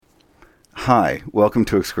Hi, welcome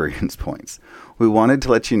to Experience Points. We wanted to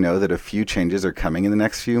let you know that a few changes are coming in the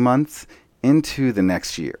next few months into the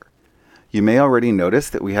next year. You may already notice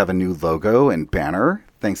that we have a new logo and banner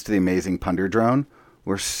thanks to the amazing Punder drone.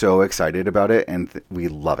 We're so excited about it and we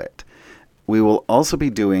love it. We will also be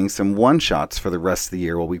doing some one-shots for the rest of the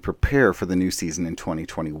year while we prepare for the new season in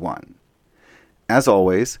 2021. As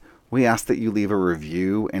always, we ask that you leave a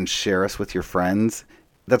review and share us with your friends.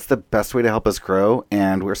 That's the best way to help us grow,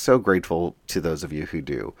 and we're so grateful to those of you who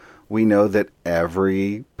do. We know that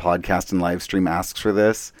every podcast and live stream asks for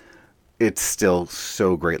this. It's still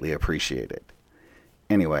so greatly appreciated.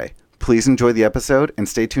 Anyway, please enjoy the episode and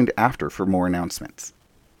stay tuned after for more announcements.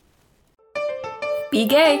 Be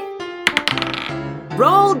gay.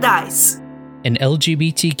 Roll dice. An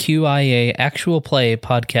LGBTQIA actual play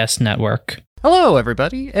podcast network. Hello,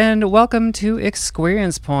 everybody, and welcome to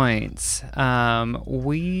Experience Points.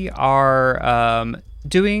 We are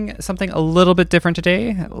doing something a little bit different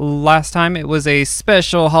today. Last time it was a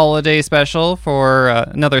special holiday special for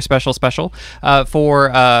another special for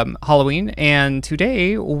Halloween, and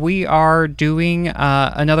today we are doing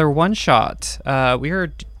another one-shot. We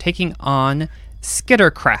are taking on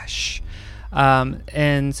Skitter Crash.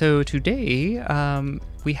 And so today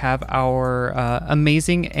we have our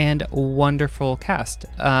amazing and wonderful cast.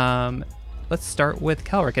 Let's start with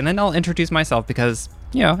Kelric, and then I'll introduce myself because,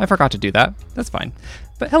 I forgot to do that. That's fine.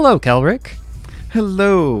 But hello, Kelric.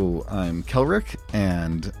 Hello, I'm Kelric,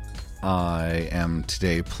 and I am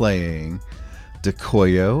today playing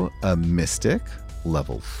Dekoyo, a mystic,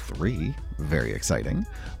 level 3. Very exciting.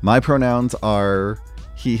 My pronouns are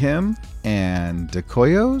he, him, and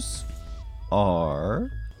Dekoyo's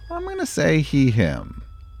are, I'm going to say he, him.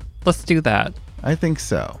 Let's do that. I think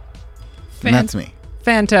so. And that's me.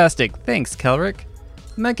 Fantastic. Thanks, Kelric.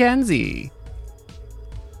 Mackenzie.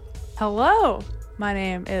 Hello. My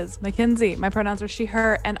name is Mackenzie. My pronouns are she,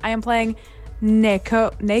 her, and I am playing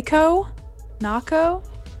Nako.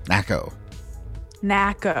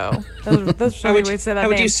 Those are so many ways to say that How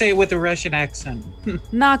would name. you say it with a Russian accent?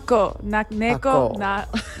 Nako.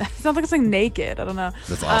 Neko. It sounds like something naked. I don't know.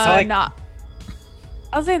 That's awesome.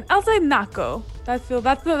 I'll say Nako.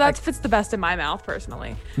 That fits the best in my mouth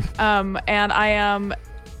personally. And I am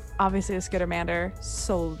obviously a Skittermander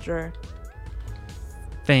soldier.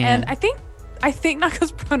 And I think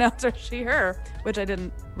Nako's pronouns are she, her, which I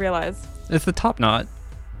didn't realize. It's the top knot.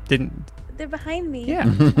 They're behind me. Yeah.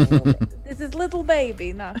 This is little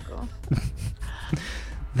baby Nako.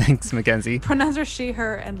 Thanks, Mackenzie. Pronouns are she,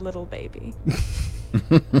 her, and little baby.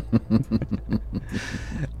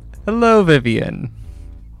 Hello, Vivian.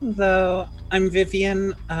 Hello, I'm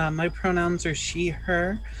Vivian. My pronouns are she,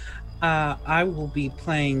 her. I will be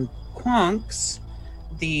playing Quonks,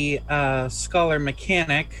 the scholar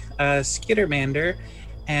mechanic, Skittermander,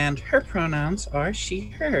 and her pronouns are she,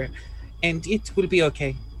 her. And it will be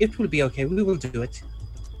okay. It will be okay. We will do it.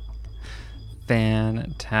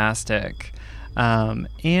 Fantastic.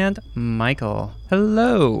 And Michael.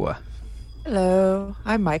 Hello. Hello,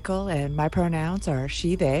 I'm Michael, and my pronouns are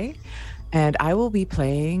she, they, and I will be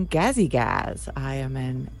playing Gazzy Gaz. I am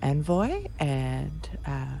an envoy, and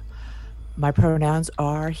my pronouns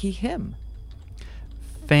are he, him.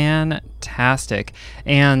 Fantastic.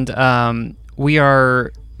 And we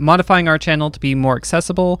are modifying our channel to be more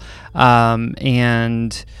accessible,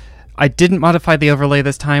 and I didn't modify the overlay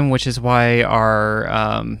this time, which is why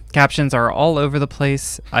our captions are all over the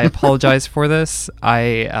place. I apologize for this.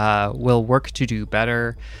 I will work to do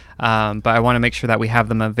better, but I want to make sure that we have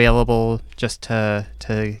them available just to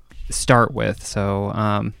start with. So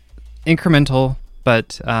incremental,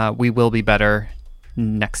 but we will be better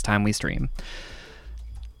next time we stream.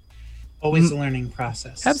 Always a learning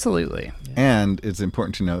process. Absolutely. And it's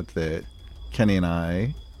important to note that Kenny and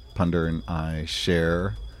I, Punder and I,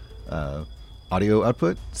 share audio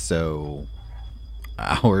output, so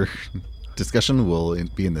our discussion will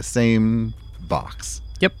be in the same box.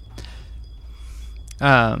 Yep.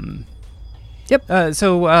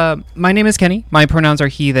 So my name is Kenny. My pronouns are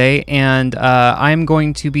he, they, and I'm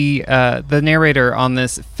going to be the narrator on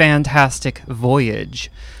this fantastic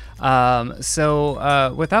voyage.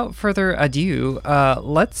 So without further ado,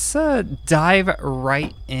 let's dive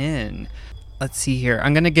right in. Let's see here.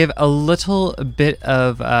 I'm going to give a little bit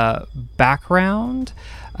of background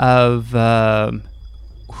of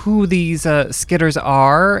who these skitters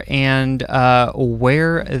are and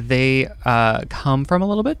where they come from a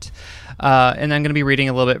little bit. And I'm going to be reading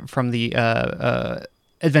a little bit from the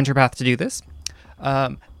adventure path to do this.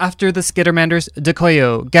 After the Skittermanders,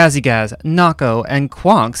 Dekoyo, Gazigaz, Nako, and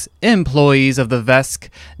Quonks, employees of the Vesk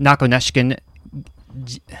Nakoneshkin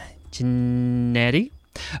Genetti,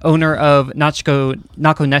 owner of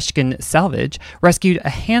Nakoneshkin Salvage, rescued a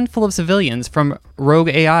handful of civilians from rogue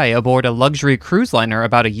AI aboard a luxury cruise liner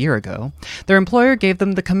about a year ago. Their employer gave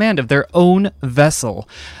them the command of their own vessel.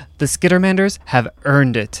 The Skittermanders have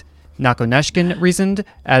earned it, Nakoneshkin reasoned,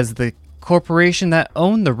 as the corporation that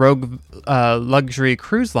owned the rogue luxury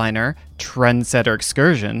cruise liner, Trendsetter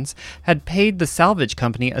Excursions, had paid the salvage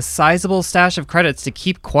company a sizable stash of credits to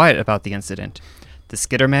keep quiet about the incident. The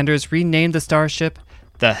Skittermanders renamed the starship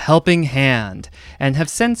the Helping Hand and have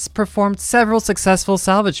since performed several successful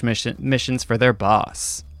salvage missions for their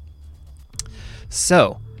boss.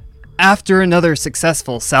 So, after another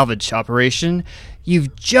successful salvage operation,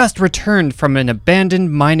 you've just returned from an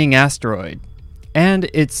abandoned mining asteroid, and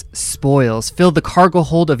its spoils fill the cargo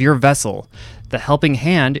hold of your vessel. The Helping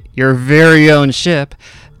Hand, your very own ship,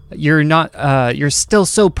 you're still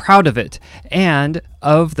so proud of it, and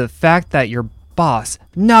of the fact that your boss,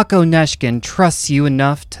 Nakoneshkin, trusts you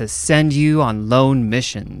enough to send you on lone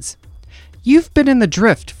missions. You've been in the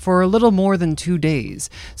drift for a little more than 2 days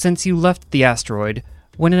since you left the asteroid,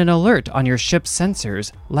 when an alert on your ship's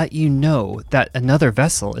sensors let you know that another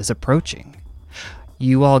vessel is approaching.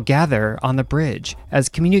 You all gather on the bridge as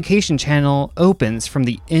communication channel opens from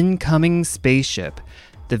the incoming spaceship.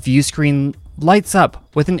 The view screen lights up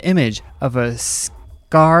with an image of a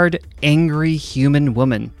scarred, angry human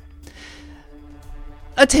woman.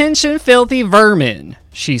 "Attention, filthy vermin,"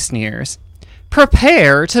 she sneers.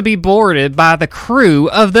 "Prepare to be boarded by the crew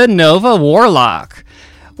of the Nova Warlock.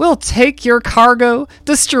 We'll take your cargo,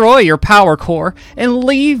 destroy your power core, and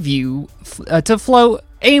leave you to float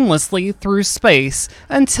aimlessly through space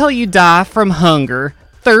until you die from hunger,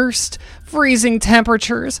 thirst, freezing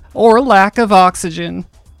temperatures, or lack of oxygen.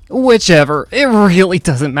 Whichever, it really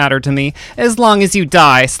doesn't matter to me, as long as you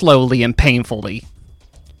die slowly and painfully."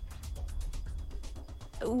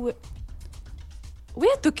 We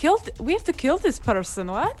have to kill this person.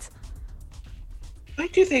 What? Why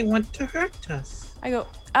do they want to hurt us? I go.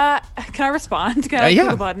 Can I respond? Can I yeah.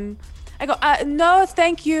 click a button? I go. No,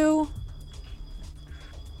 thank you.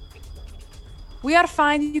 We are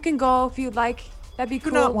fine. You can go if you'd like. That'd be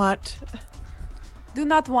cool. Do not want. Do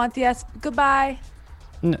not want. Yes. Goodbye.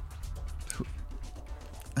 No.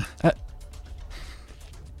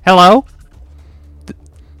 Hello?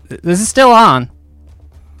 This is still on.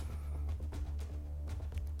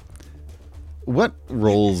 What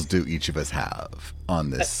roles do each of us have on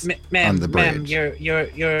this? On the bridge? Ma'am,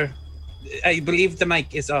 you're. I believe the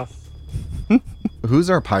mic is off. Who's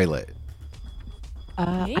our pilot?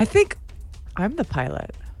 I think I'm the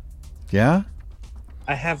pilot. Yeah?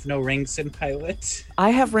 I have no ranks in pilot.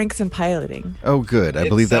 I have ranks in piloting. Oh, good. I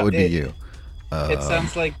believe that would be you. It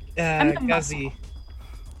sounds like Gazi.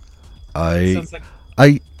 Sounds like...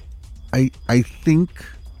 I think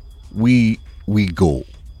we go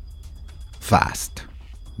fast.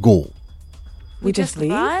 Go. We just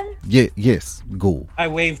leave? Run? Yes, go. I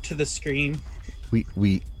wave to the screen.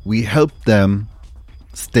 We help them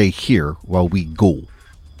stay here while we go.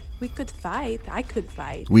 We could fight. I could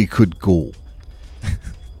fight. We could go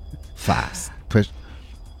fast.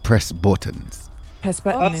 Press buttons. Press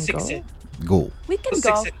button I'll and fix go. it. Go. We can I'll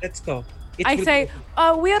go. fix it. Let's go. I say,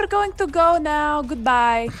 we are going to go now.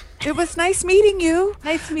 Goodbye. It was nice meeting you.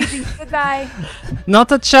 Nice meeting. Goodbye.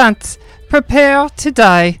 Not a chance. Prepare to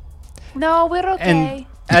die. No, we're okay.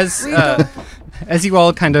 And as you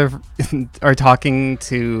all kind of are talking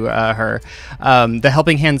to her, the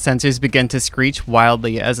Helping Hand sensors begin to screech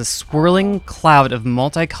wildly as a swirling cloud of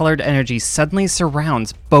multicolored energy suddenly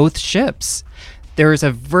surrounds both ships. There is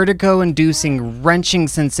a vertigo-inducing, wrenching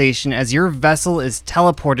sensation as your vessel is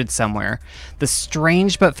teleported somewhere, the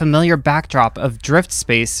strange but familiar backdrop of drift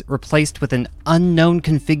space replaced with an unknown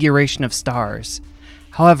configuration of stars.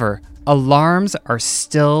 However, alarms are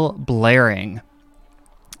still blaring,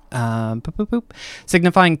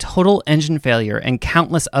 signifying total engine failure and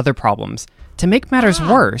countless other problems. To make matters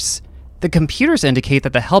worse, the computers indicate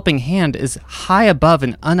that the Helping Hand is high above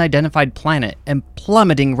an unidentified planet and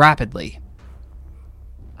plummeting rapidly.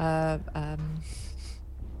 Who's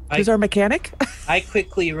our mechanic? I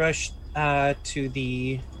quickly rushed to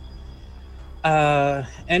the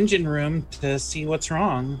engine room to see what's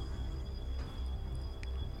wrong.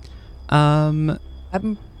 Okay.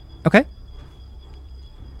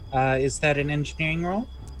 Is that an engineering role?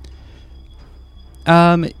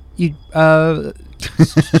 Let's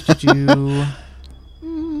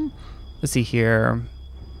see here.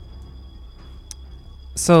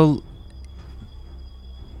 So,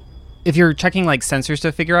 if you're checking like sensors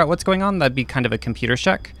to figure out what's going on, that'd be kind of a computer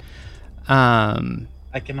check. I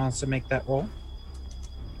can also make that roll.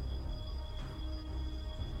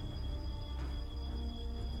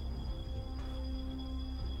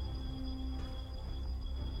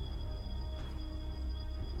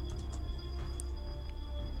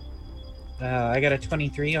 I got a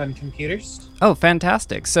 23 on computers. Oh,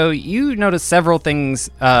 fantastic. So you notice several things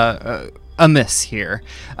amiss here.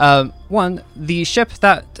 One, the ship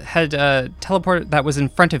that had teleported, that was in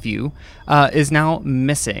front of you, is now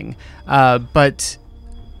missing. And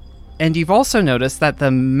you've also noticed that the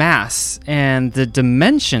mass and the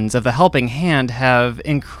dimensions of the helping hand have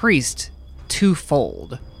increased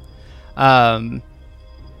twofold.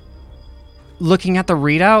 Looking at the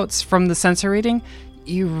readouts from the sensor reading,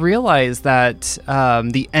 you realize that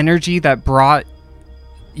the energy that brought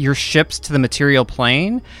your ships to the material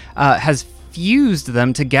plane has fused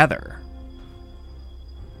them together.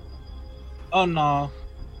 Oh no.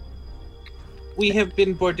 We have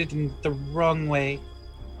been boarded in the wrong way.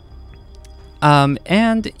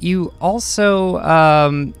 And you also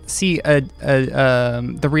see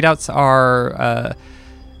the readouts are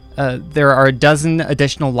there are a dozen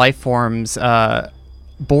additional life forms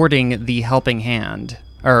boarding the helping hand,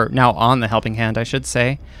 or now on the helping hand, I should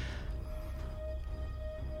say.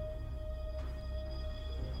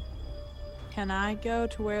 Can I go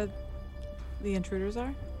to where the intruders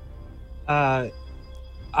are?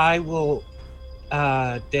 I will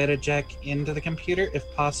data jack into the computer if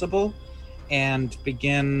possible and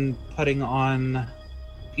begin putting on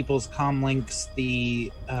people's comm links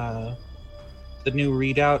the new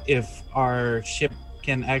readout if our ship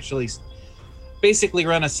can actually basically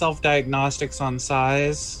run a self-diagnostics on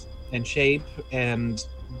size and shape and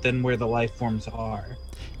then where the life forms are.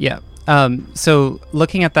 Yeah. So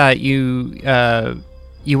looking at that, you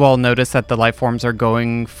all notice that the life forms are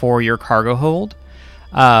going for your cargo hold.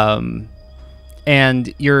 And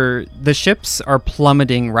the ships are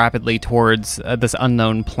plummeting rapidly towards this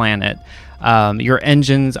unknown planet. Your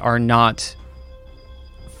engines are not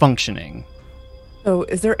functioning. So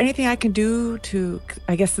is there anything I can do to,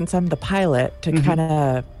 I guess since I'm the pilot, to kind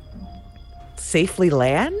of safely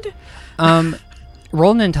land?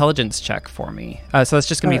 Roll an intelligence check for me. So it's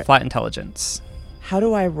just going to be flat intelligence. How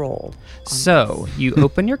do I roll? So you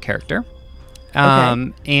open your character.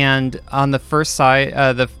 And on the first side,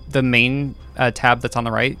 the main tab that's on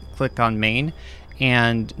the right, click on main.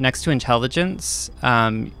 And next to intelligence,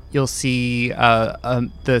 you'll see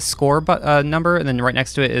the score number, and then right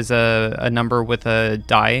next to it is a number with a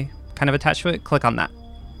die kind of attached to it. Click on that.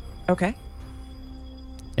 Okay.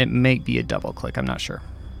 It may be a double click. I'm not sure.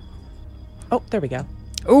 Oh, there we go.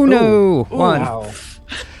 Oh no! Ooh, One. wow.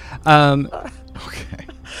 Okay.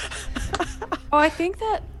 Oh, I think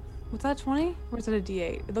that... Was that 20? Or is it a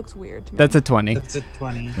D8? It looks weird to me. That's a 20. That's a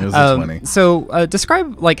 20. It was a 20. So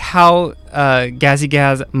describe like how Gazzy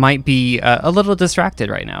Gaz might be a little distracted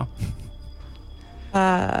right now.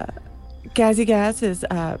 Gazzy Gaz is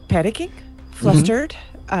panicking, flustered,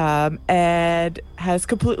 and has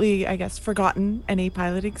completely, I guess, forgotten any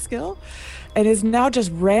piloting skill, and is now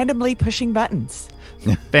just randomly pushing buttons.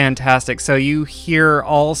 Fantastic. So you hear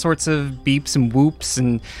all sorts of beeps and whoops,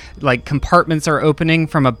 and like compartments are opening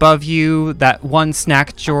from above you. That one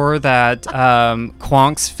snack drawer that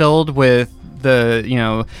Quonks filled with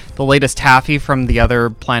the latest taffy from the other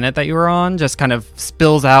planet that you were on just kind of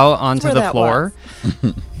spills out onto the floor.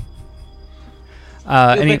 You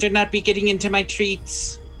better not be getting into my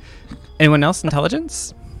treats. Anyone else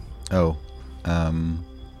intelligence? Oh.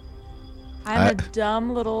 I'm a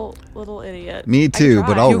dumb little idiot. Me too,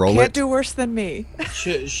 but I'll You roll can't it. do worse than me.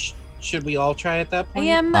 Should we all try at that I point?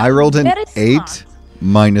 am I rolled an very 8 smart.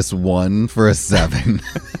 minus 1 for a 7.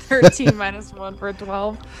 13 minus 1 for a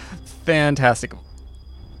 12. Fantastic.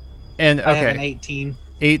 And I have an okay, 18.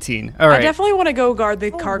 18. All right. I definitely want to go guard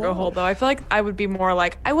the cargo whoa. hold, though. I feel like I would be more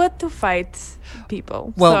like, I want to fight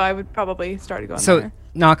people. Well- so I would probably start going So there.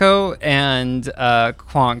 Nako and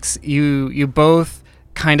Quonks, you both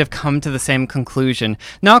kind of come to the same conclusion.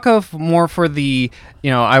 Nako more for the,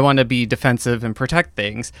 I want to be defensive and protect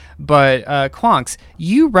things, but Quonks,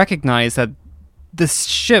 you recognize that the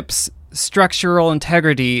ship's structural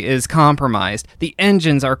integrity is compromised. The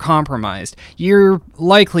engines are compromised. You're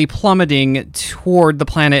likely plummeting toward the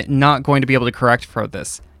planet, not going to be able to correct for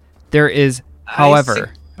this. There is,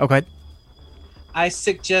 however... Oh, go ahead. I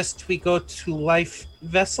suggest we go to Life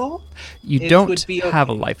Vessel. You It don't would be have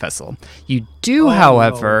a okay. life vessel. You do, Oh,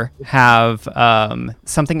 however, have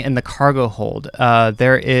something in the cargo hold.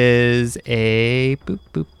 There is a boop,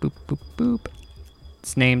 boop, boop, boop, boop.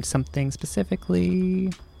 It's named something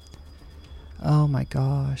specifically. Oh my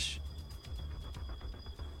gosh.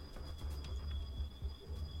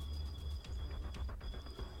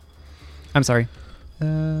 I'm sorry.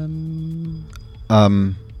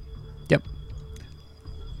 Yep.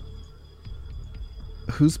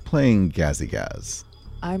 Who's playing Gazzy Gaz?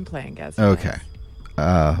 I'm playing Gazzy. Okay.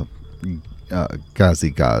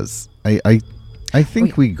 Gazi Gaz, I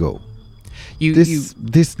think we go.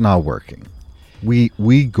 This not working.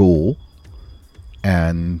 We go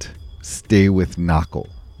and stay with Nako.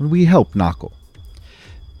 We help Nako.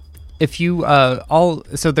 If you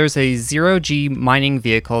so there's a 0G mining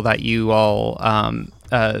vehicle that you all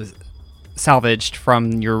salvaged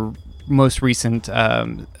from your most recent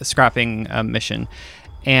scrapping mission,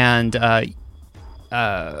 and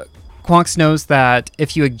Quonks knows that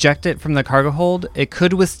if you eject it from the cargo hold, it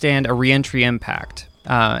could withstand a re-entry impact,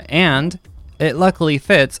 and it luckily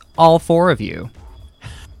fits all 4 of you.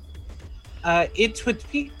 It would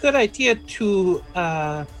be a good idea to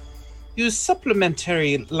use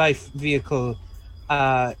supplementary life vehicle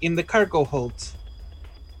in the cargo hold.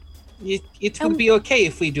 It will be okay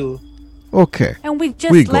if we do. Okay. And we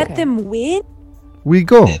just We go. let them win? We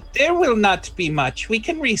go. There will not be much. We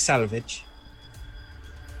can resalvage.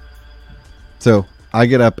 So I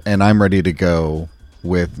get up and I'm ready to go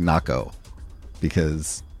with Nako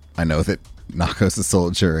because I know that Nako's a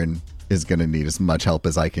soldier and is going to need as much help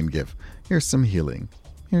as I can give. Here's some healing.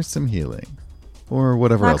 Or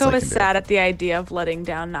whatever else I Nako can is do. sad at the idea of letting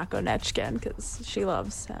down Nako Nechkin because she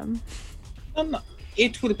loves him.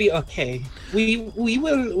 It will be okay. We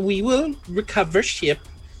will recover ship.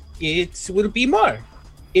 It will be more.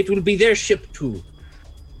 It will be their ship too.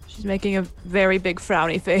 She's making a very big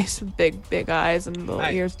frowny face with big eyes and little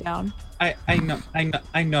ears down.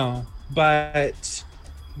 I know. But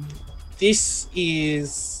this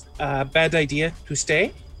is a bad idea to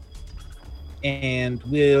stay, and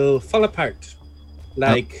will fall apart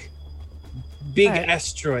like big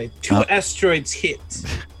asteroid. 2 asteroids hit.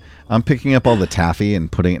 I'm picking up all the taffy and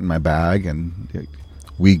putting it in my bag, and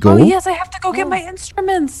we go. Oh yes, I have to go get my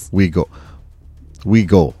instruments. We go.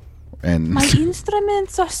 And My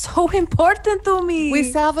instruments are so important to me. We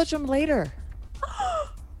salvage them later.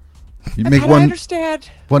 you I make kinda understand.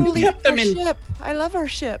 one Who leaves Kept them our in- ship. I love our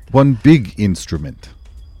ship. one big instrument.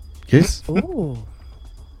 Yes? Ooh.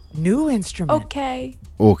 New instrument. Okay.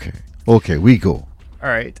 Okay, we go. All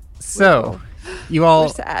right. So you all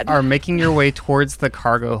We're sad. are making your way towards the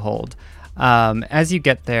cargo hold. As you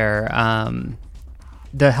get there,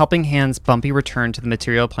 the Helping Hand's bumpy return to the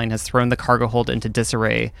material plane has thrown the cargo hold into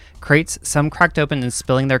disarray. Crates, some cracked open and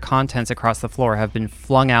spilling their contents across the floor, have been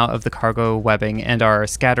flung out of the cargo webbing and are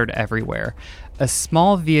scattered everywhere. A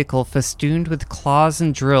small vehicle festooned with claws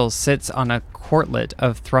and drills sits on a cortlet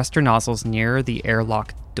of thruster nozzles near the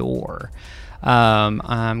airlock door.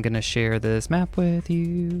 I'm going to share this map with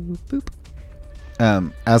you. Boop.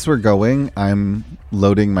 As we're going, I'm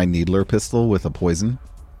loading my needler pistol with a poison.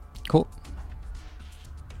 Cool.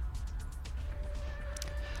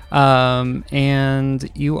 And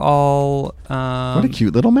you all What a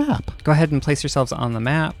cute little map. go ahead and place yourselves on the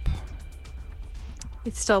map.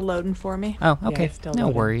 It's still loading for me. Oh, Yeah, okay. it's still No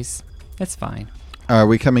loading. worries. It's fine. Are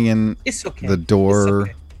we coming in It's okay. the door It's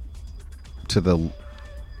okay. to the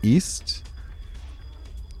east?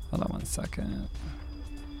 Hold on one second.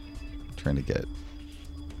 Trying to get.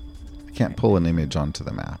 I can't pull an image onto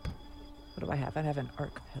the map. What do I have? I have an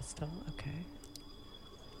arc pistol. Okay.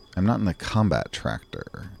 I'm not in the combat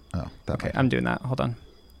tractor. Oh, that Okay, might- I'm doing that. Hold on.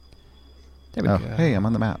 There we Oh, go. hey, I'm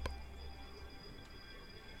on the map.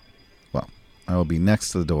 Well, I will be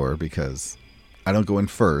next to the door because I don't go in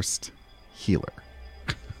first. Healer.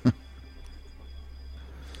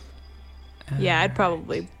 Yeah, I'd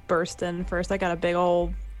probably burst in first. I got a big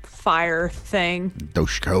old fire thing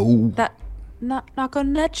Doshko. that Nako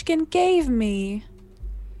Nechkin gave me.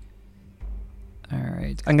 All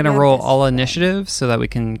right. I'm going to Yeah, roll this all one. initiative so that we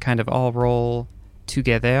can kind of all roll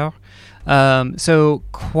together. So,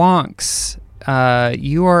 Quonks,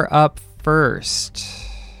 you are up first.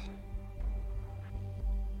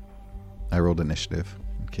 I rolled initiative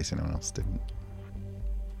in case anyone else didn't.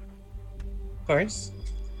 Of course.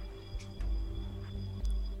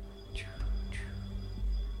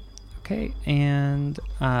 Okay, and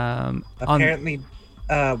on Apparently,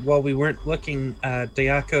 while we weren't looking,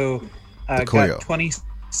 Dayako Dekoyo. got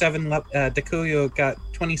 27. Dekoyo got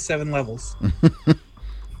 27 levels.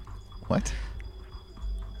 What?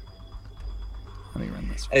 let me run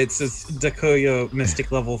this. It's just Dekoyo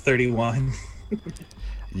Mystic level 31.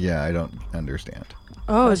 Yeah, I don't understand.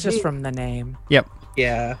 Oh, it's just from the name. Yep.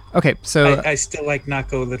 Yeah, Okay, so I still like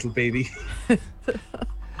Nako Little Baby.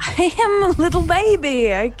 I am a little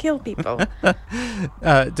baby. I kill people.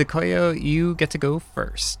 Dekoyo, you get to go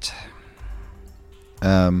first.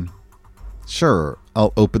 Sure.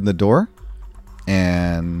 I'll open the door.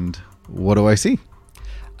 And what do I see?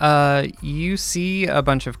 You see a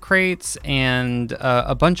bunch of crates and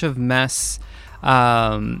a bunch of mess,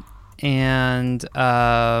 and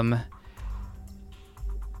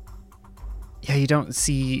Yeah, you don't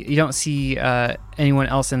see anyone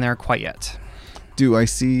else in there quite yet. Do I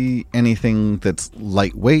see anything that's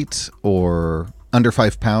lightweight or under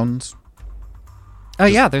 5 pounds? Oh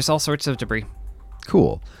yeah, there's all sorts of debris.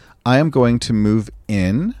 Cool. I am going to move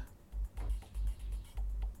in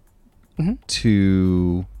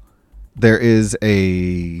to... There is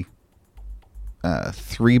a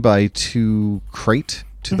 3x2 crate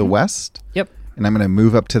to the west. Yep. And I'm going to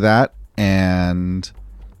move up to that, and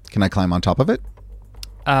can I climb on top of it?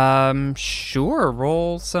 Sure.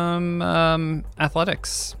 Roll some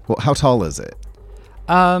athletics. Well, how tall is it?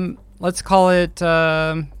 Let's call it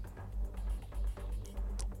 8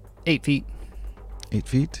 feet. 8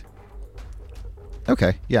 feet?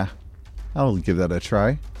 Okay, yeah. I'll give that a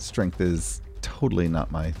try. Strength is totally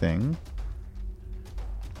not my thing.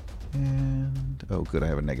 And, oh good, I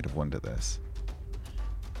have a -1 to this.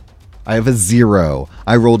 I have a 0.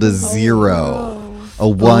 I rolled a 0. A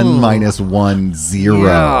 1 minus 1, 0.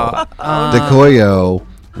 Yeah. Dekoyo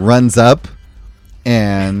runs up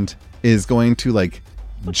and is going to like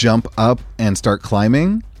jump up and start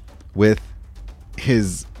climbing with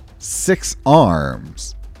his 6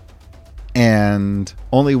 arms. And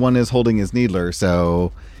only one is holding his needler,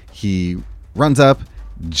 so he runs up,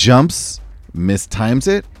 jumps, mistimes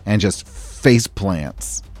it, and just face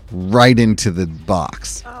plants right into the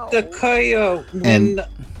box Dekoyo, and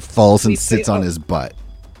falls and we say sits on his butt.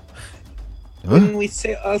 when we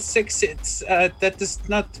say all 6, it's that does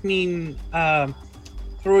not mean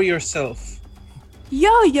throw yourself.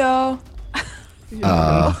 Yo.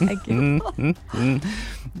 Thank you.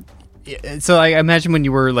 So I imagine when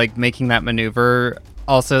you were like making that maneuver,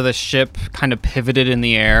 also the ship kind of pivoted in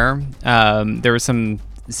the air. There was some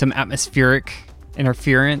atmospheric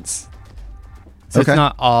interference. So Okay. it's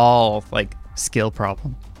not all like skill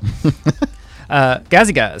problem.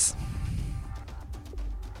 Gazigaz.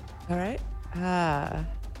 All right. I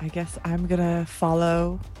guess I'm gonna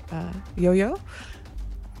follow Yo-Yo.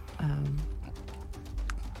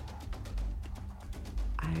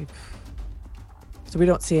 So we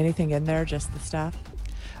don't see anything in there, just the stuff.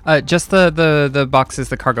 Just the boxes,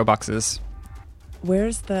 the cargo boxes.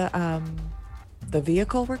 Where's the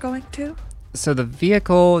vehicle we're going to? So the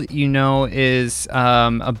vehicle, is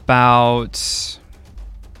about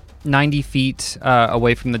 90 feet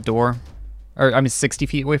away from the door. 60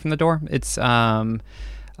 feet away from the door. It's,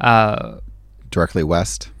 Directly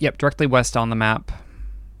west. yep, directly west on the map.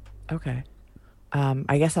 Okay.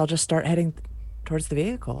 I guess I'll just start heading towards the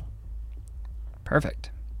vehicle. Perfect.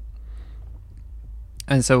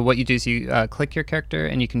 And so what you do is you click your character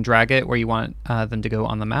and you can drag it where you want them to go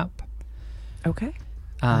on the map. Okay.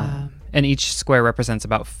 And each square represents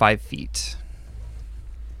about 5 feet.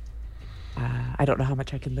 I don't know how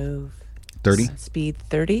much I can move. 30. Speed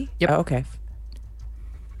 30? Yep. Oh, okay.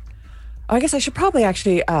 Oh, I guess I should probably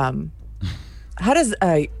actually. How does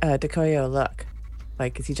Dekoyo look?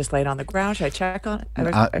 Like, is he just laying on the ground? Should I check on?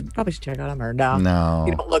 I probably should check on him, or no? No.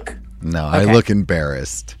 You don't look. No, Okay. I look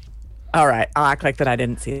embarrassed. All right. I'll act like that I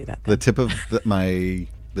didn't see that. The tip of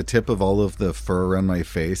the tip of all of the fur around my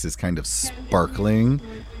face is kind of sparkling,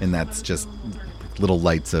 and that's just little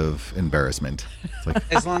lights of embarrassment. It's like,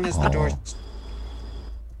 As long as the door's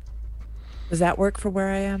Does that work for where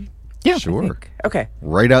I am? Yeah. I sure. think? Okay.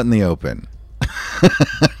 Right out in the open.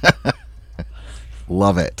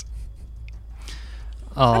 Love it.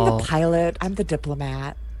 I'm Oh, the pilot. I'm the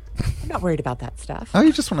diplomat. I'm not worried about that stuff. Oh,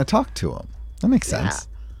 you just want to talk to him. That makes sense.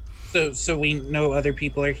 so we know other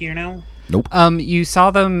people are here now. you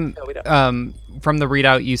saw them No, we don't. from the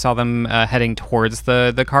readout. You saw them heading towards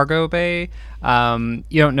the cargo bay.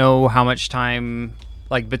 You don't know how much time,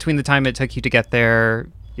 like between the time it took you to get there.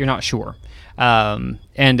 You're not sure,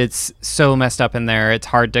 and it's so messed up in there. It's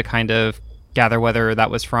hard to kind of gather whether that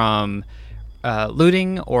was from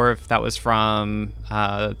looting or if that was from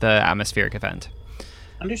the atmospheric event.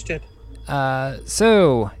 Understood.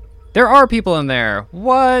 So there are people in there.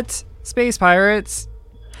 What? Space pirates.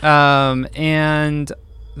 And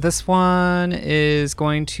this one is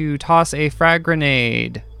going to toss a frag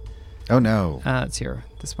grenade. Oh no. Let's hear.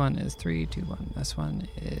 This one is 3, 2, 1. This one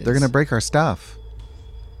is. They're going to break our stuff.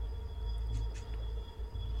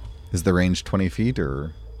 Is the range 20 feet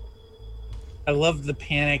or? I love the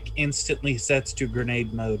panic instantly sets to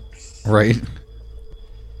grenade mode. Right.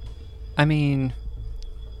 I mean.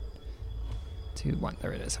 2, 1.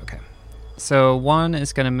 There it is. Okay. So one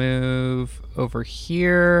is going to move over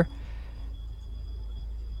here.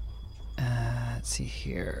 Let's see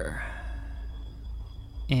here.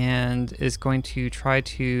 And is going to try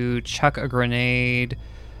to chuck a grenade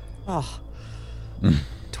Oh,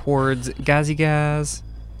 towards Gazigaz.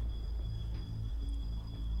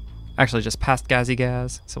 actually just past Gazi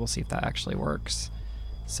Gaz. So we'll see if that actually works.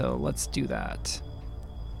 So let's do that.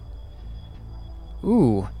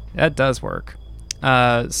 Ooh, that does work.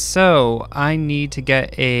 So I need to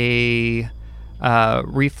get a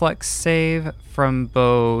reflex save from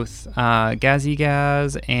both Gazi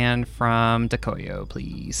Gaz and from Dekoyo,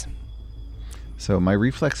 please. So my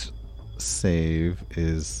reflex save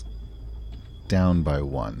is down by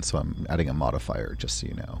 1, so I'm adding a modifier, just so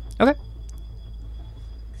you know. Okay.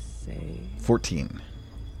 Save. 14.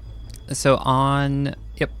 So on...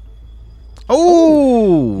 Yep.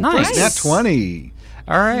 Oh! Nice. First nat 20.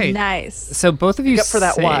 All right. Nice. So both of you Up for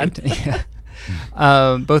that one. saved.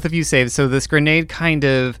 Yeah. Both of you saved. So this grenade kind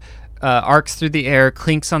of arcs through the air,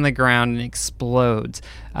 clinks on the ground, and explodes.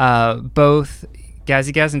 Both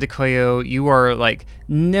Gazi Gaz and Dekoyo, you are like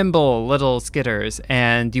nimble little skitters,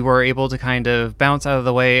 and you are able to kind of bounce out of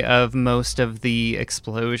the way of most of the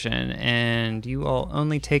explosion, and you will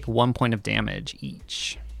only take 1 point of damage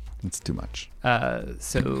each. It's too much.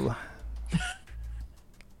 So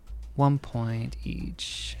 1 point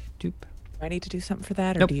each. Doop. Do I need to do something for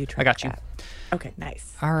that, or Nope, do you I track got you. that? Okay,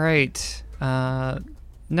 nice. All right.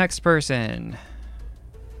 Next person.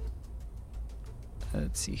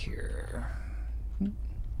 Let's see here.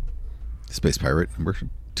 Space Pirate number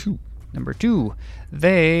 2. Number 2.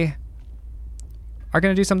 They are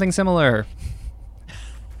going to do something similar.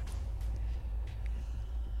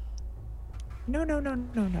 No.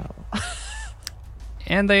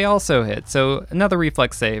 And they also hit. So another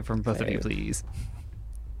reflex save from both of you, please.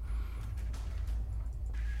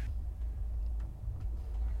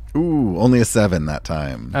 Ooh, only a 7 that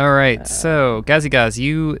time. All right. So, Gazi Gaz,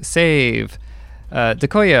 you save.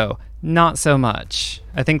 Dekoyo, not so much.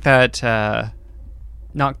 I think that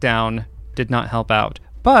knockdown did not help out.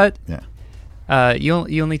 But Yeah.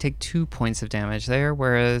 you only take 2 points of damage there,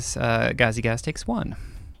 whereas Gazi Gaz takes 1.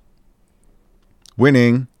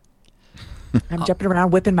 Winning, I'm jumping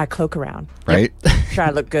around, whipping my cloak around. right? Try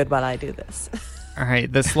to look good while I do this. All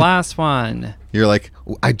right, this last one. You're like,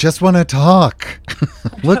 I just want to talk.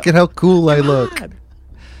 Look at how cool I look. God.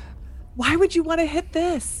 Why would you want to hit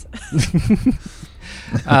this?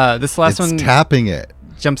 This last It's one tapping it.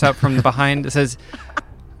 jumps out from behind. It says,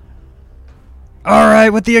 "All right,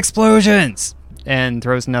 with the explosions," and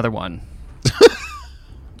throws another one.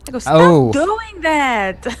 I go, stop doing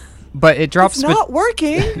that. But it drops. It's not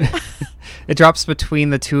working. It drops between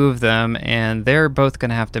the two of them, and they're both going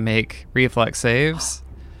to have to make reflex saves.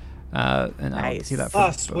 And I'll Nice. see that for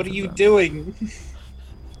Us, both what are of you them. doing?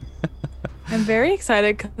 I'm very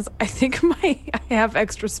excited because I think I have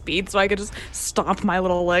extra speed, so I could just stomp my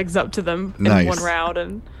little legs up to them in Nice. one round.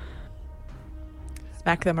 And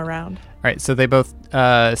Smack them around. All right, so they both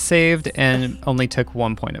saved and only took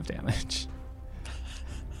 1 point of damage.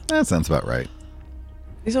 That sounds about right.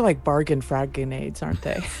 These are like bargain frag grenades, aren't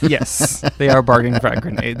they? Yes, they are bargain frag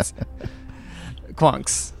grenades.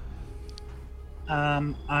 Quonks.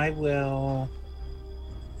 I will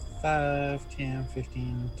 5, 10,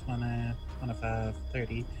 15, 20, 25,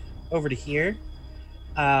 30 over to here.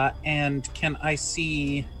 And can I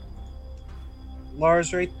see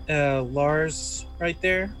Lars right there?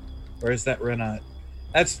 Or is that Renat?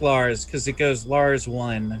 That's Lars, because it goes Lars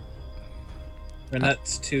 1.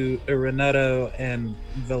 Renat's 2, Renato and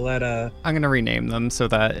Valletta. I'm going to rename them so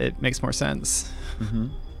that it makes more sense. Mm-hmm.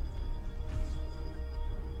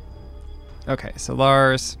 Okay, so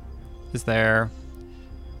Lars is there.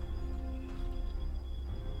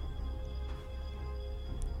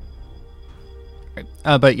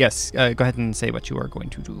 Right. But yes, go ahead and say what you are going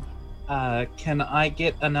to do. Can I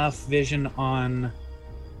get enough vision on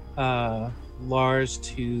Lars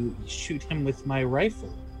to shoot him with my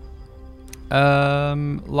rifle?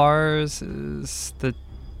 Lars is the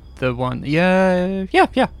one. Yeah.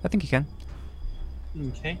 I think you can.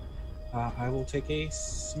 Okay. I will take a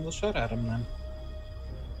single shot at him then.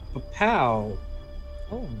 Pow!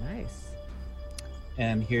 Oh, nice.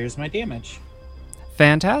 And here's my damage.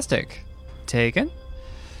 Fantastic. Taken.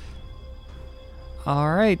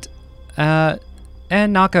 All right. And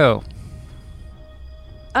Nako.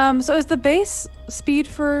 so is the base speed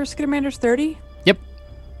for Skittermander's 30? Yep.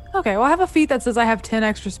 Okay, well I have a feat that says I have 10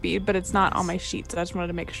 extra speed, but it's not on my sheet, so I just wanted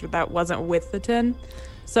to make sure that wasn't with the 10.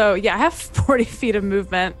 So yeah, I have 40 feet of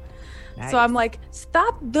movement. Nice. So I'm like,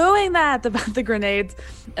 stop doing that about the grenades.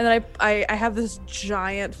 And then I have this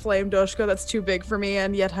giant flame doshko that's too big for me,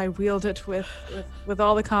 and yet I wield it with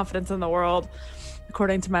all the confidence in the world,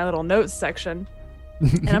 according to my little notes section.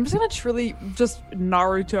 And I'm just gonna truly just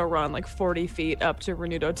Naruto run like 40 feet up to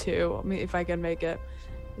Renudo 2. I mean, if I can make it.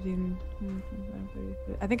 15,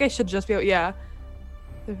 I think I should just be able, yeah.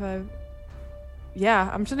 35.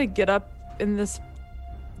 I'm just gonna get up in this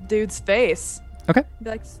dude's face. Okay. Be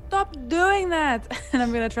like, stop doing that, and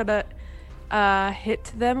I'm gonna try to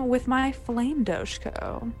hit them with my flame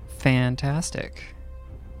doshko. Fantastic.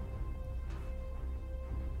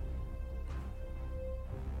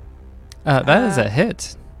 That is a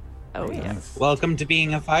hit. Oh yes. Welcome to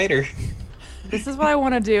being a fighter. This is what I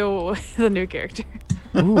want to do with the new character.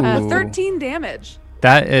 Ooh. 13 damage.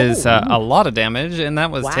 That is a lot of damage, and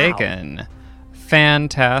that was Wow. taken.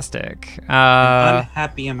 Fantastic.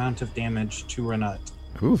 Unhappy amount of damage to Renat.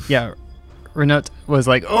 Oof. Yeah, Renat was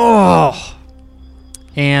like, oh!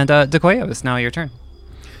 And Dekoyo, it's now your turn.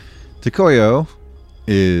 Dekoyo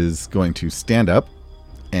is going to stand up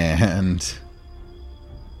and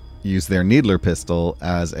use their Needler pistol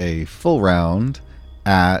as a full round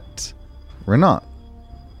at Renat,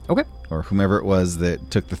 Okay. or whomever it was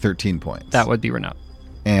that took the 13 points. That would be Renat.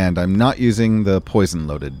 And I'm not using the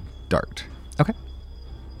poison-loaded dart. Okay.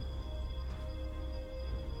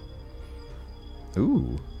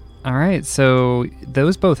 Ooh. All right, so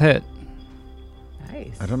those both hit.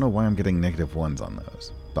 Nice. I don't know why I'm getting -1s on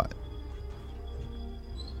those, but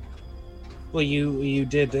Well, you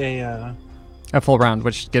did a A full round,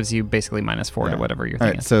 which gives you basically -4 Yeah. to whatever your all thing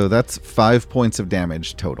right. is. So that's 5 points of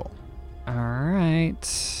damage total. All right.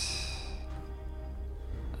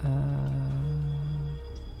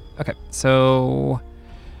 Okay, so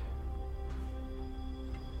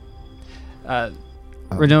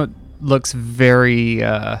Renault looks very,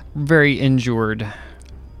 very injured.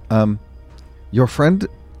 Your friend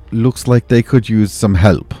looks like they could use some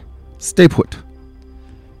help. Stay put.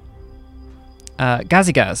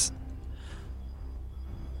 Gazigaz.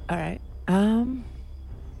 All right. I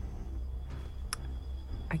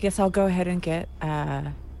guess I'll go ahead and get.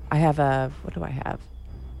 I have a. What do I have?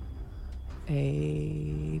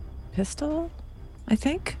 A pistol, I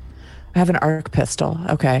think. I have an arc pistol.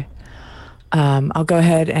 Okay. I'll go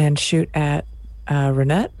ahead and shoot at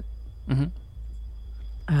Renette.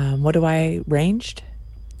 Mm-hmm. What do I ranged?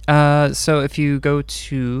 So if you go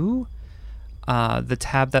to the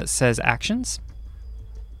tab that says actions,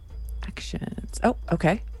 Actions. Oh,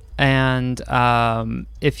 okay. and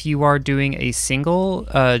if you are doing a single,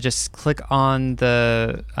 just click on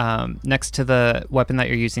the next to the weapon that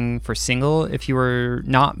you're using for single. If you were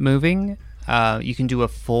not moving, you can do a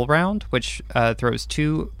full round, which throws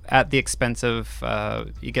 2 at the expense of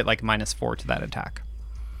you get like -4 to that attack.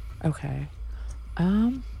 Okay.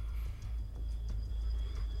 I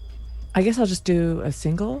guess I'll just do a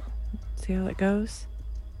single. See how it goes.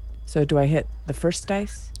 So do I hit the first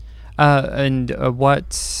dice? And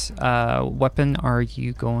what weapon are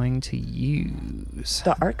you going to use?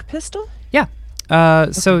 The arc pistol? Yeah.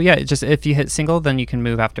 So yeah, just if you hit single, then you can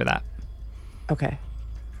move after that. Okay.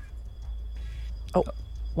 Oh,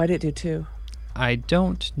 why did it do 2? I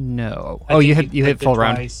don't know. I Oh, you think hit clicked it full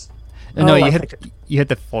round. twice. No, Oh, you I hit clicked you hit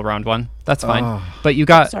the full round one. That's fine. Oh. But you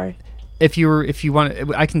got Sorry. if you want,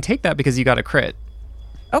 I can take that because you got a crit.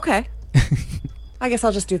 Okay. I guess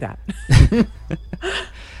I'll just do that.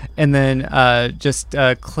 And then just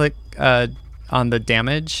click on the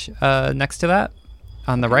damage next to that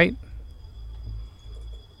on the right.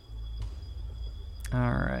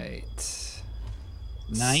 All right.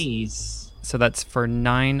 Nice. So that's for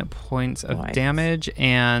 9 points of Nice. damage,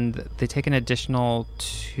 and they take an additional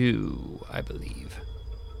 2, I believe.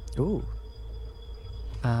 Ooh.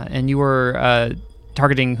 And you were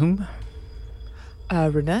targeting whom?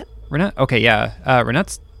 Renette? Renette? Okay, yeah.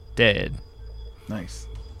 Renette's dead. Nice.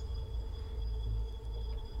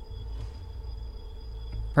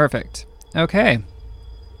 Perfect. Okay.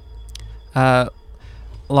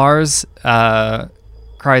 Lars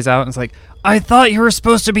cries out and is like, I thought you were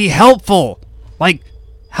supposed to be helpful. Like,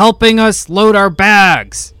 helping us load our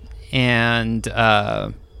bags. And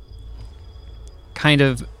kind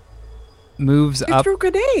of moves I up threw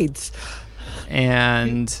grenades.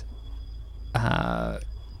 and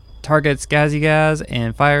targets Gazigaz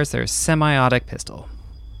and fires their semiotic pistol.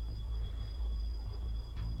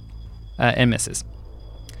 And misses.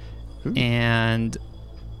 And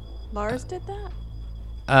Lars did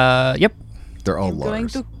that? yep. They're all I'm going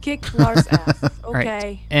Lars. to kick Lars' ass. Okay.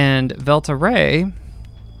 Right. And Velta Ray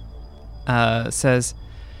says,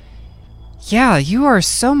 yeah, you are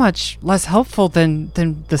so much less helpful than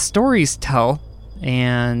the stories tell.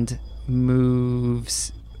 And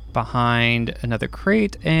moves behind another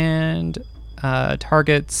crate and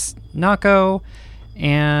targets Nako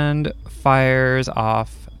and fires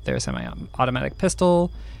off their semi-automatic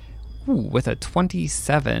pistol. Ooh, with a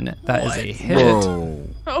 27. That is a hit. Whoa.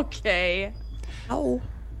 Okay. Oh.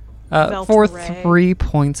 For Velta Ray. 3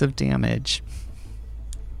 points of damage.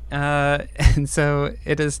 And so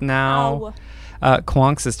it is now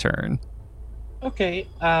Quonks' turn. Okay.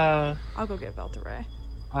 I'll go get Velteray.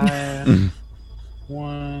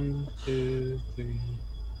 1, 2, 3,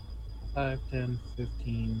 5, 10,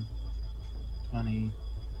 15, 20,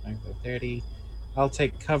 25, 30. I'll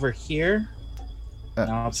take cover here.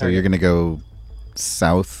 So you're gonna go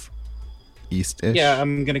south, east-ish. Yeah,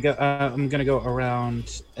 I'm gonna go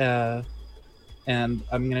around, and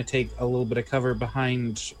I'm gonna take a little bit of cover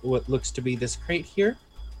behind what looks to be this crate here,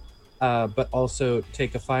 but also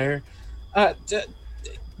take a fire.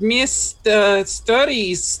 Miss, the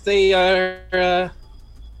stories they are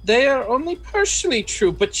only partially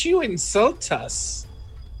true, but you insult us.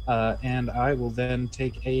 And I will then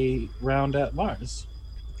take a round at Lars.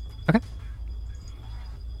 Okay.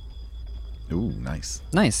 Ooh, nice.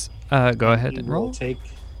 Nice. Go ahead He and will roll. take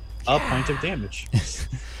a point of damage.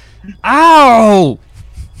 Ow!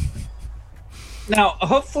 Now,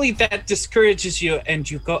 hopefully that discourages you and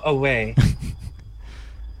you go away.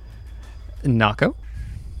 Nako?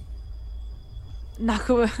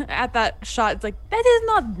 Naku at that shot, it's like, that is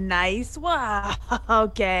not nice. Wow.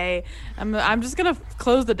 Okay. I'm just gonna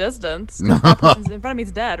close the distance. That person's in front of me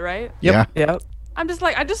is dead, right? Yeah. Yep. I'm just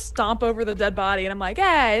like, I just stomp over the dead body and I'm like,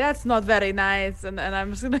 hey, that's not very nice. And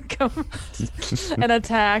I'm just gonna go and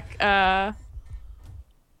attack.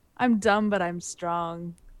 I'm dumb, but I'm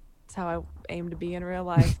strong. That's how I aim to be in real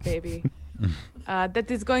life, baby.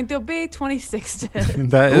 That is going to be 26 to hit.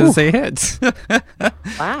 That is a hit.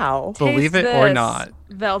 Wow. Believe Taste it or this, not.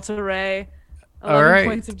 Velteray. 11 All right.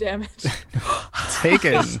 points of damage.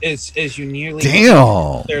 Taken. as you nearly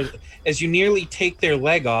Damn. as you nearly take their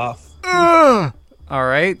leg off. All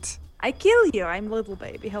right. I kill you. I'm little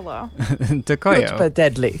baby. Hello. Good Dekoyo. but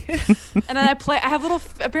deadly. And then I have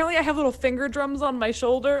little finger drums on my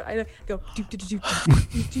shoulder. I go do do do do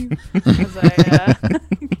do do as I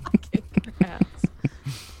kick her ass.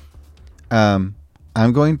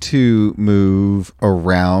 I'm going to move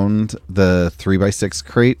around the 3x6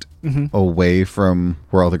 crate away from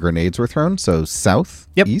where all the grenades were thrown, so south,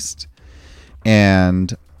 east.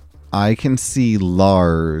 And I can see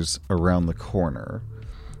Lars around the corner.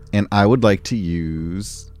 And I would like to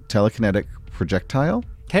use telekinetic projectile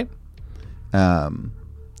Okay.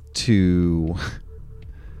 to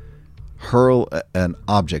hurl an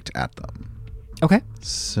object at them. Okay.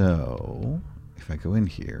 So, if I go in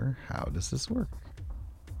here, how does this work?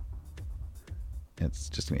 It's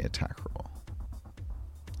just going to be an attack roll.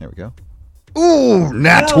 There we go. Ooh,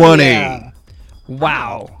 nat 20! Yeah.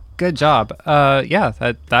 Wow. Good job. Yeah,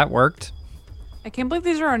 that worked. I can't believe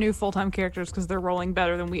these are our new full-time characters because they're rolling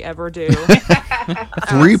better than we ever do.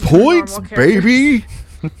 3 points, normal characters. baby!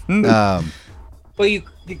 Well, you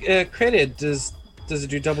critted. Does it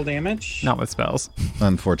do double damage? Not with spells.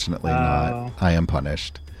 Unfortunately not. I am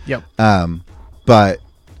punished. Yep. But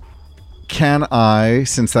can I,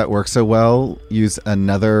 since that works so well, use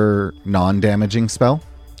another non-damaging spell?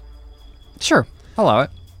 Sure. Allow it.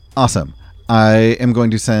 Awesome. I am going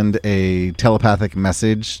to send a telepathic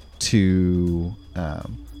message to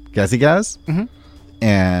Gazigaz.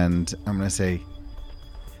 And I'm going to say,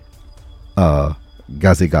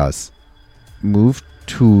 Gazigaz, move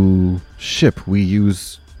to ship. We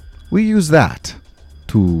use that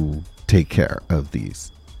to take care of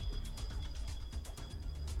these.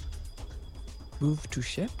 Move to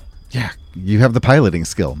ship? Yeah, you have the piloting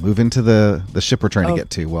skill. Move into the ship we're trying to get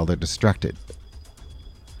to while they're distracted.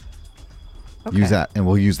 Okay. Use that, and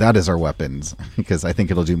we'll use that as our weapons because I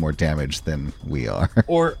think it'll do more damage than we are.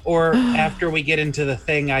 Or after we get into the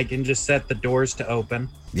thing, I can just set the doors to open.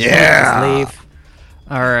 Yeah. Just leave.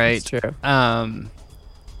 All right. That's true.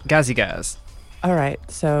 Gazigaz. All right.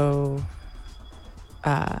 So,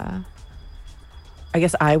 I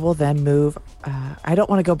guess I will then move. I don't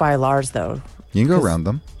want to go by Lars though. You can go around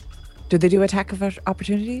them. Do they do attack of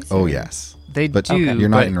opportunities? Oh yes, They but do. you're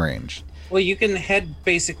not but in range. Well, you can head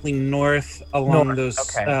basically north along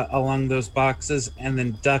North, along those boxes, and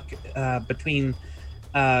then duck between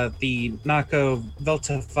the Nako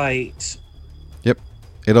Velta fight. Yep.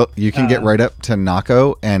 You can get right up to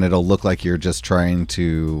Nako, and it'll look like you're just trying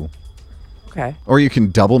to. Okay. Or you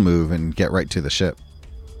can double move and get right to the ship.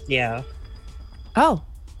 Yeah. Oh,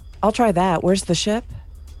 I'll try that. Where's the ship?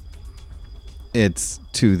 It's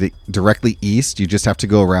to the directly east. You just have to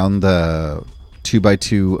go around the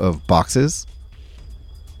 2x2 of boxes.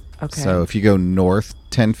 Okay. So if you go north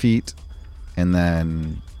 10 feet and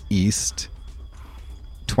then east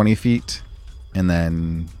 20 feet and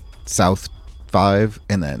then south 5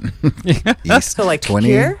 and then east So like 20.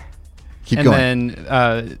 here? Keep and going.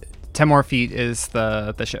 then 10 more feet is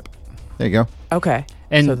the ship. There you go. Okay.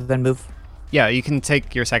 And so then move. Yeah, you can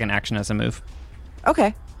take your second action as a move.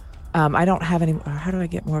 Okay. I don't have any. How do I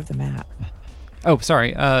get more of the map? Oh,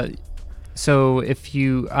 sorry. So if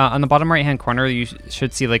you on the bottom right hand corner, you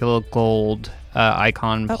should see like a little gold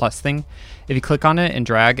icon plus thing. If you click on it and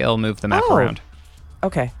drag, it'll move the map around.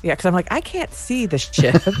 Okay. Yeah, because I'm like, I can't see the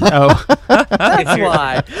ship. Oh, That's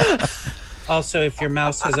why. Also, if your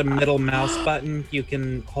mouse has a middle mouse button, you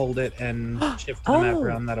can hold it and shift the map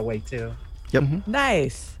around that way too. Yep.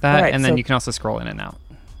 Nice. that, All right, and then so- you can also scroll in and out.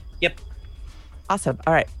 Yep. Awesome.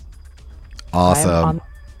 All right. Awesome. I'm on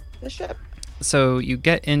the ship. So you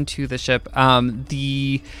get into the ship.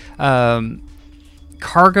 The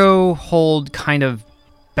cargo hold kind of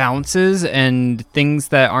bounces, and things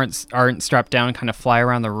that aren't strapped down kind of fly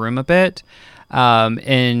around the room a bit.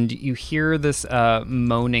 And you hear this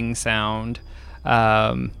moaning sound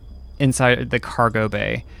inside the cargo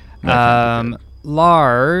bay.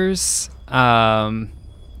 Lars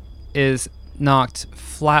is knocked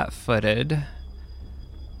flat-footed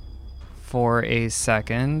for a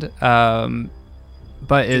second, but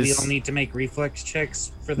Do we is all need to make reflex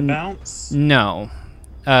checks for the bounce? no.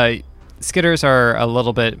 Skitters are a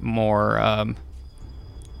little bit more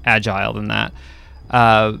agile than that,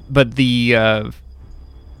 but the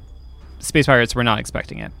space pirates were not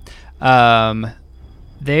expecting it.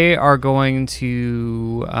 They are going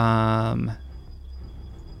to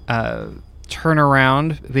turn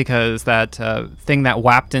around because that thing that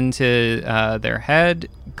whapped into their head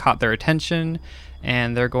caught their attention,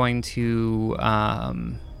 and they're going to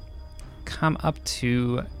come up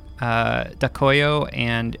to Dakoyo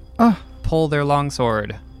and pull their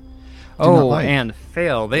longsword. not like. And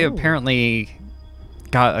fail. They apparently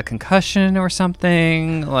got a concussion or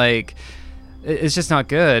something. Like, it's just not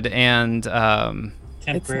good. And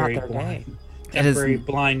Temporary their day. It is- temporary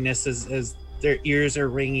blindness as their ears are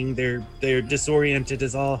ringing. They're disoriented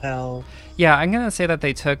as all hell. yeah, I'm gonna say that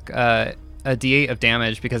they took a D8 of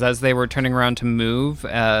damage because as they were turning around to move,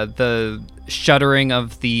 the shuttering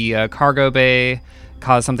of the cargo bay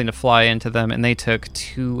caused something to fly into them, and they took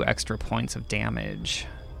 2 extra points of damage.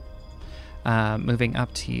 Moving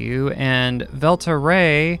up to you, and Velta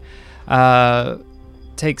Ray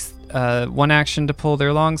takes 1 action to pull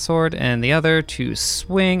their longsword, and the other to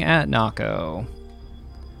swing at Nako.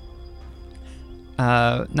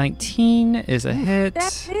 19 is a hit,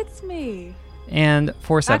 That hits me. and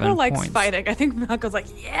for 7 Nako likes points. fighting. I think Nako's like,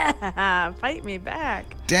 yeah, fight me back.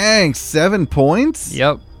 Dang, 7 points?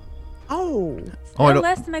 Yep. Oh. Oh, I No don't,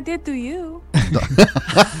 less than I did to you.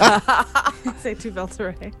 Say to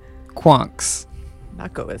Velteray. Quonks.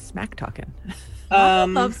 Nako is smack talking.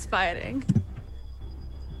 Loves fighting.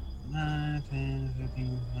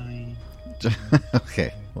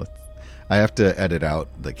 okay. I have to edit out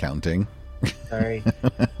the counting. Sorry.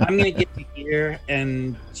 I'm gonna get to here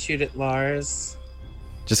and shoot at Lars.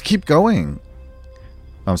 Just keep going.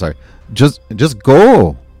 I'm sorry. Just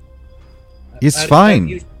go. It's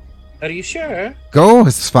fine. Are you sure? Go.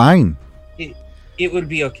 It's fine. It would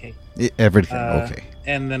be okay. Everything. Okay.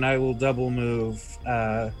 And then I will double move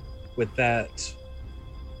with that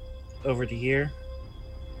over to here.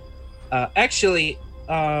 Actually,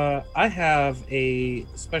 I have a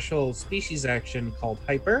special species action called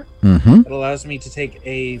Hyper. Mm-hmm. It allows me to take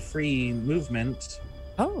a free movement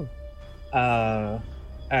Oh.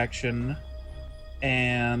 action,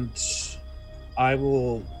 and I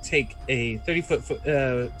will take a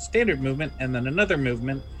 30-foot standard movement and then another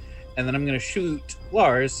movement, and then I'm going to shoot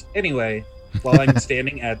Lars anyway while I'm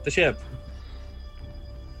standing at the ship.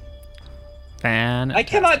 I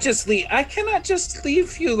cannot just leave. I cannot just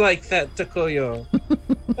leave you like that, Takoyo.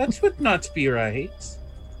 That would not be right.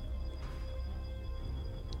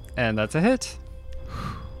 And that's a hit.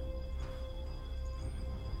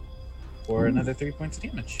 Or another 3 points of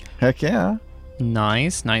damage. Heck yeah.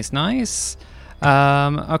 Nice.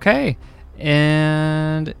 Okay.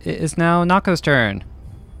 And it is now Nako's turn.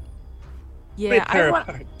 Yeah, Rip her I want.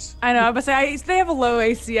 apart. I know, but they have a low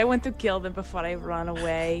AC. I went to kill them before I run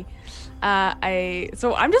away.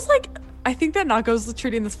 So I'm just like, I think that Nako's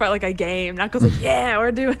treating this fight like a game. Nako's like, yeah,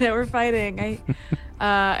 we're doing it, we're fighting.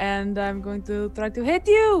 And I'm going to try to hit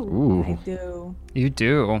you. Ooh. I do. You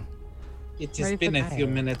do. It's Ready just for been a fire. few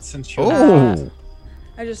minutes since you. Oh.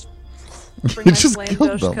 I just bring my Just flame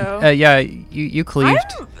killed them. Doshko. Yeah, you cleaved.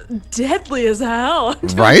 I'm deadly as hell. I'm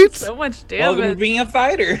doing Right? So much Welcome to damage. being a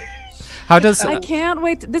fighter. How does I can't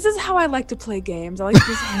wait. This is how I like to play games. I like to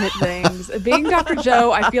just hit things. Being Dr.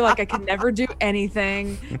 Joe, I feel like I can never do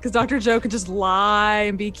anything because Dr. Joe can just lie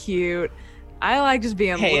and be cute. I like just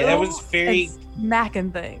being Hey, that little was very- and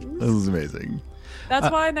smacking things. That was amazing.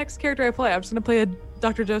 That's why next character I play, I'm just gonna play a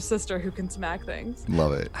Dr. Joe's sister who can smack things.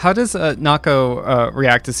 Love it. How does Nako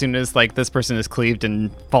react as soon as like this person is cleaved and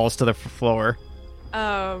falls to the floor?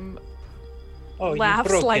 Oh,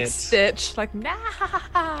 Laughs you like it. Stitch, like nah.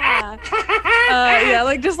 Yeah,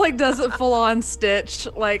 like just like does it full on Stitch,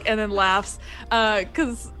 like, and then laughs, and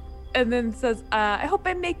then says, "I hope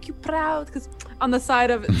I make you proud." Because on the side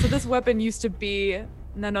of it, so this weapon used to be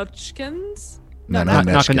Nanochkins.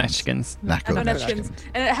 Nakonechkins. Nanochkins,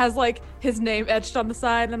 and it has like his name etched on the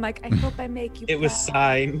side, and I'm like, "I hope I make you." It was proud.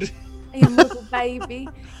 signed. I am little baby.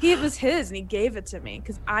 It was his, and he gave it to me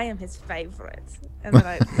because I am his favorite. And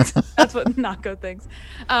then that's what Nako thinks.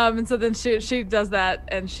 And so then she does that,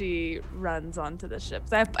 and she runs onto the ship.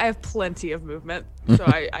 So I have plenty of movement, so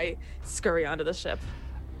I scurry onto the ship.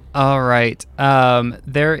 All right.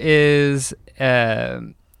 There is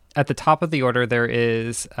at the top of the order. There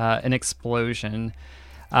is an explosion.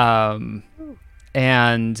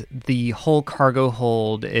 And the whole cargo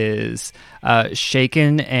hold is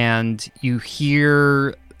shaken, and you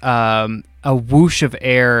hear a whoosh of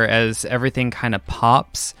air as everything kind of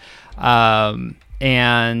pops. And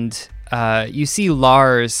you see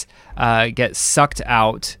Lars get sucked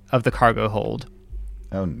out of the cargo hold.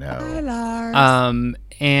 Oh no. Hi, Lars.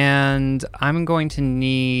 And I'm going to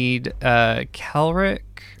need Kelric,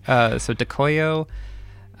 so Dekoyo.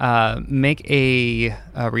 Make a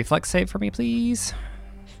reflex save for me, please.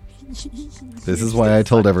 This is why I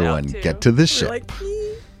told everyone, too. get to the We're ship. like,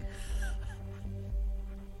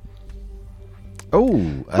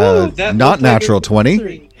 That not looked like natural it was 20.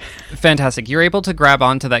 3. Fantastic. You're able to grab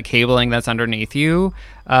onto that cabling that's underneath you.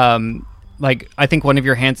 Like, I think one of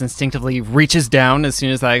your hands instinctively reaches down as soon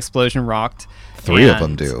as that explosion rocked. 3 of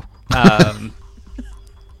them do.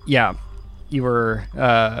 Yeah. You were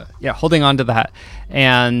holding on to that,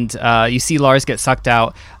 and you see Lars get sucked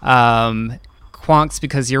out. Quonks,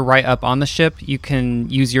 because you're right up on the ship, you can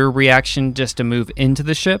use your reaction just to move into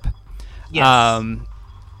the ship. Yes.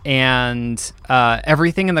 And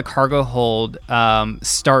everything in the cargo hold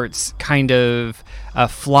starts kind of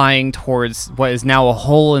flying towards what is now a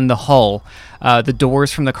hole in the hull. The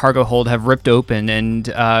doors from the cargo hold have ripped open, and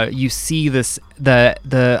you see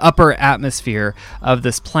the upper atmosphere of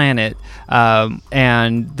this planet,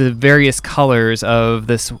 and the various colors of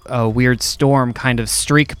this weird storm kind of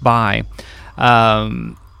streak by.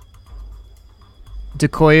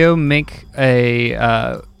 Dekoyo, make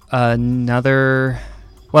another.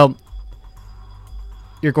 Well,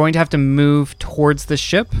 you're going to have to move towards the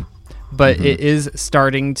ship, but it is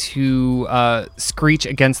starting to screech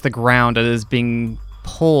against the ground as it is being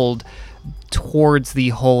pulled towards the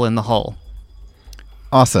hole in the hull.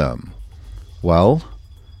 Awesome. Well,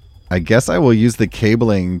 I guess I will use the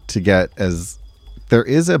cabling to get as... There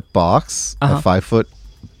is a box, a 5-foot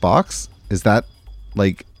box. Is that,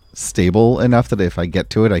 like, stable enough that if I get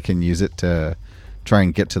to it, I can use it to try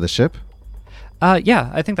and get to the ship? Yeah,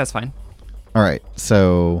 I think that's fine. All right.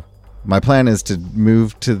 So my plan is to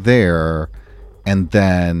move to there and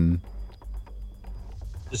then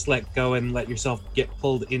Just let go and let yourself get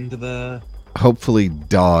pulled into the... hopefully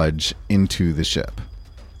dodge into the ship.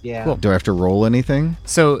 Yeah. Cool. Do I have to roll anything?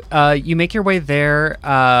 So you make your way there.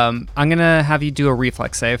 I'm going to have you do a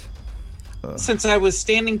reflex save. Since I was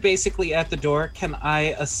standing basically at the door, can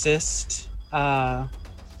I assist Yeah.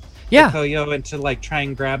 Koyo and to like try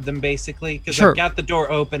and grab them basically? Because Sure. I've got the door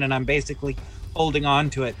open and I'm basically holding on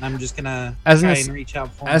to it, and I'm just gonna As an try ass- and reach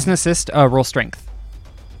out for As an them. assist, roll strength.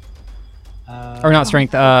 Or not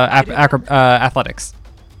strength, athletics.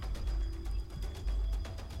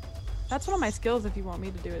 That's one of my skills if you want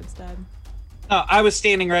me to do it instead. No, I was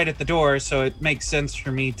standing right at the door, so it makes sense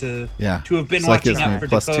for me to Yeah. have been So that watching gives me out for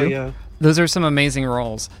 +2? Dekoyo. Those are some amazing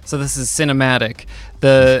rolls. So this is cinematic.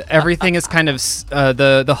 Everything is kind of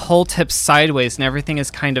the hull tips sideways, and everything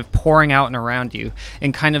is kind of pouring out and around you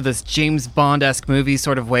in kind of this James Bond-esque movie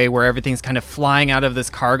sort of way, where everything's kind of flying out of this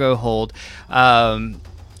cargo hold.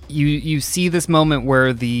 You see this moment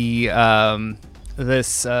where the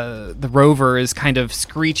rover is kind of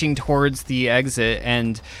screeching towards the exit,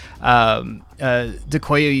 and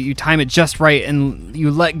Dekoyo, you time it just right, and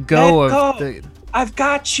you let go of the. I've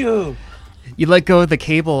got you. You let go of the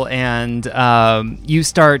cable, and you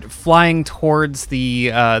start flying towards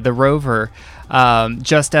the rover.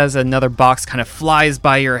 Just as another box kind of flies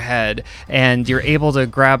by your head, and you're able to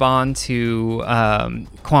grab onto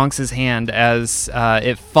Quonks' hand as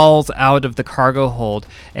it falls out of the cargo hold,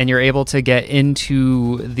 and you're able to get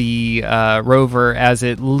into the rover as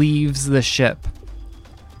it leaves the ship.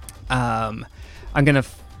 I'm going to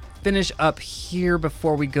finish up here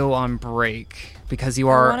before we go on break, because you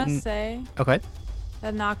are... I want to say, Okay.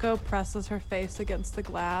 Then Nako presses her face against the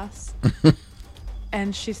glass.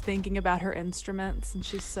 And she's thinking about her instruments, and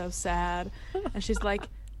she's so sad. And she's like,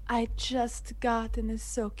 I just got an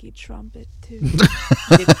Isoki trumpet, too.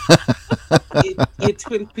 It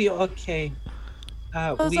will be okay.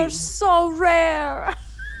 Those are so rare.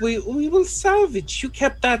 We will salvage. You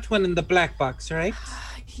kept that one in the black box, right?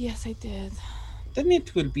 Yes, I did. Then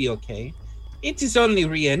it will be okay. It is only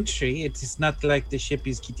re-entry. It is not like the ship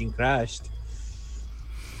is getting crashed.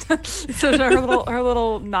 So her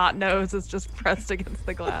little knot nose is just pressed against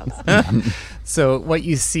the glass. So what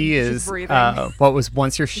you see is breathing. what was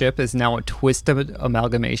once your ship is now a twisted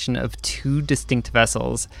amalgamation of two distinct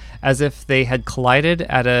vessels, as if they had collided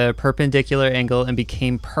at a perpendicular angle and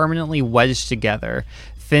became permanently wedged together.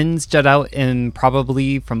 Fins jut out in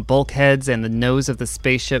probably from bulkheads, and the nose of the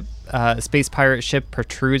space pirate ship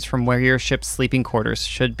protrudes from where your ship's sleeping quarters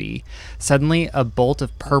should be. Suddenly, a bolt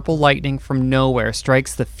of purple lightning from nowhere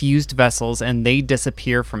strikes the fused vessels, and they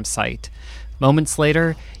disappear from sight. Moments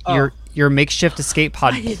later, your makeshift escape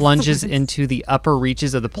pod plunges into the upper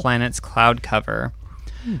reaches of the planet's cloud cover.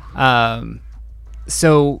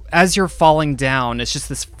 So as you're falling down, it's just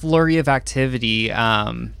this flurry of activity.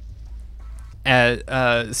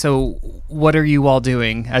 So what are you all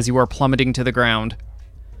doing as you are plummeting to the ground?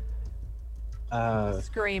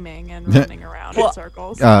 Screaming and running around in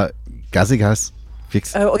circles. Gazi gas.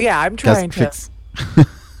 Fix. Oh yeah, I'm trying to. Fix.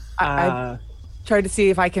 I'm trying to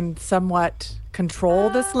see if I can somewhat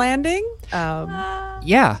control this landing.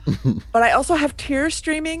 Yeah. But I also have tears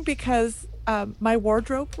streaming because my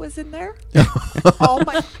wardrobe was in there. All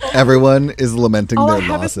my Everyone is lamenting all their I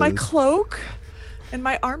have losses. is my cloak and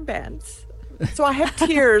my armbands. So I have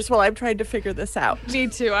tears while I'm trying to figure this out. Me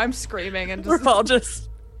too. I'm screaming and We're just all just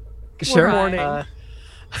Sure. mourning.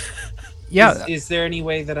 Yeah. Is there any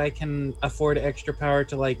way that I can afford extra power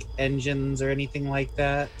to like engines or anything like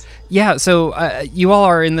that? Yeah, so you all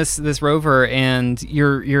are in this rover, and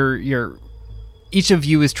you're each of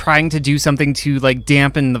you is trying to do something to like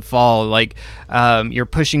dampen the fall. Like you're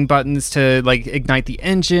pushing buttons to like ignite the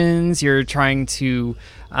engines. You're trying to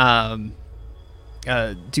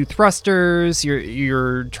do thrusters.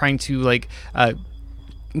 You're trying to like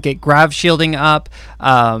get grav shielding up,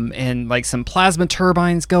 and like some plasma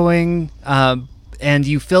turbines going. And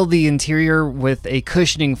you fill the interior with a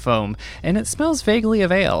cushioning foam, and it smells vaguely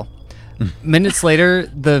of ale. Minutes later,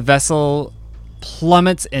 the vessel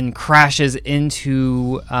plummets and crashes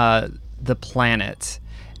into the planet,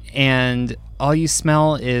 and all you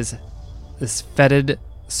smell is this fetid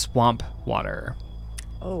swamp water.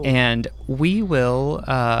 Oh. And we will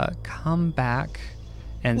come back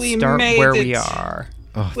and We start made where we it. are.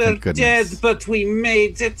 Oh, We're thank dead, goodness. but we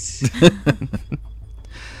made it.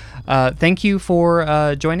 Thank you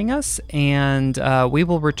for joining us, and we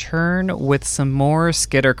will return with some more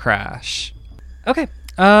Skitter Crash. Okay,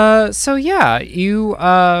 so yeah,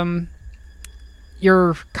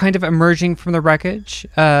 you're kind of emerging from the wreckage.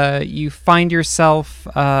 You find yourself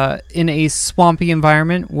in a swampy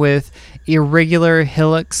environment with irregular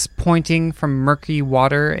hillocks pointing from murky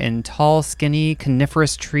water and tall, skinny,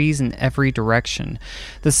 coniferous trees in every direction.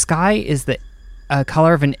 The sky is the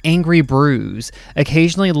color of an angry bruise,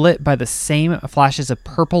 occasionally lit by the same flashes of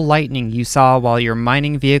purple lightning you saw while your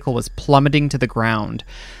mining vehicle was plummeting to the ground.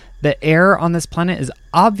 The air on this planet is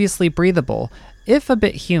obviously breathable, if a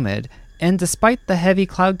bit humid, and despite the heavy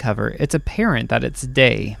cloud cover, it's apparent that it's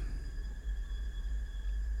day.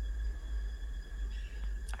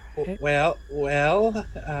 Well,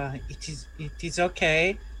 it is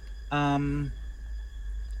okay.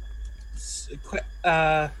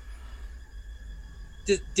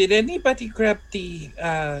 Did anybody grab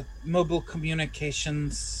the mobile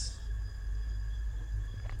communications?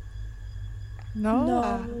 No,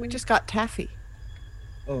 No. we just got taffy.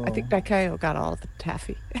 Oh. I think Daikayo got all of the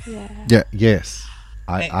taffy. yeah. Yeah. Yes.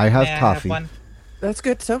 I have May coffee. one? That's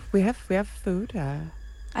good. So we have food.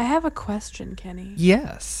 I have a question, Kenny.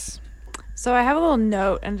 Yes. So I have a little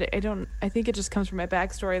note, and I think it just comes from my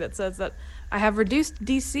backstory that says that I have reduced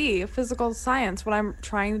DC, physical science, when I'm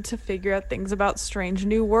trying to figure out things about strange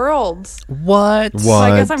new worlds. What? So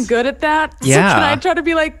I guess What? I'm good at that. Yeah. So can I try to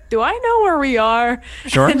be like, do I know where we are?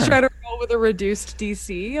 Sure. And try to roll with a reduced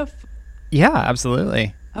DC of Yeah,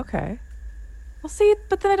 absolutely. Okay. well, see,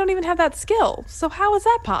 but then I don't even have that skill. So how is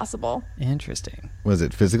that possible? Interesting. Was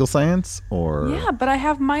it physical science or? Yeah, but I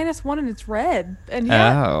have -1 and it's red, and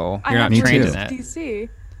yet Oh, I you're have not trained in reduced it. DC.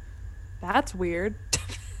 That's weird.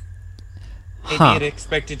 Maybe Huh. it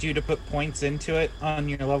expected you to put points into it on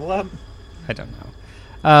your level up. I don't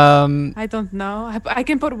know. I don't know. I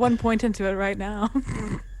can put 1 point into it right now.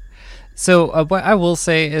 So what I will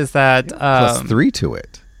say is that Plus 3 to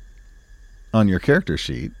it on your character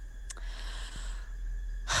sheet.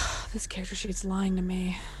 This character sheet's lying to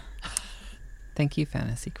me. Thank you,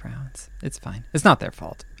 Fantasy Crowns. It's fine. It's not their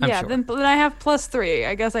fault. I'm yeah, sure. then I have plus 3.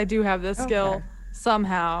 I guess I do have this skill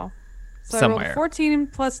somehow. So I Somewhere. rolled 14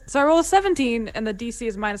 plus. So I rolled a 17, and the DC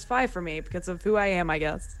is -5 for me because of who I am, I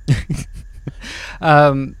guess.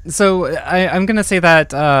 So I'm going to say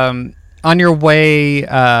that on your way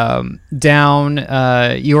down,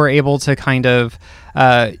 you are able to kind of.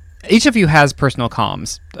 Each of you has personal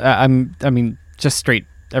comms. I mean, just straight.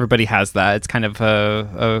 Everybody has that. It's kind of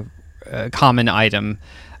a common item,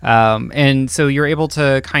 and so you're able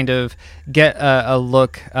to kind of get a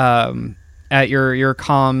look at your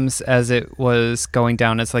comms as it was going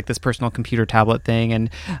down. It's like this personal computer tablet thing,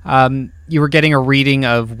 and you were getting a reading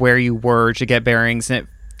of where you were to get bearings, and it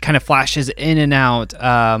kind of flashes in and out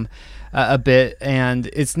a bit, and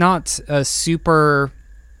it's not a super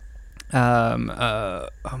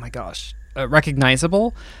oh my gosh,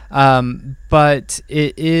 recognizable, but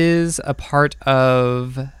it is a part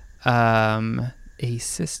of a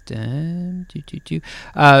system,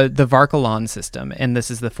 the Varkalon system, and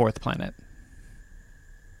this is the 4th planet.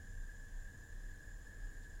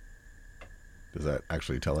 Does that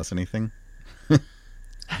actually tell us anything?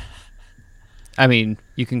 I mean,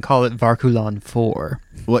 you can call it Varkulon 4.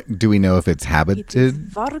 What do we know if it's It is habited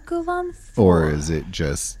Varkulon 4. or is it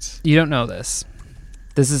just You don't know this.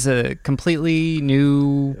 This is a completely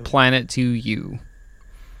new planet to you.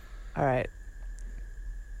 All right.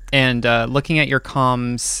 And looking at your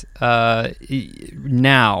comms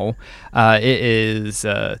now, it is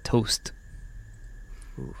toast.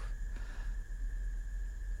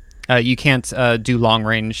 You can't do long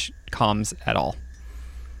range comms at all.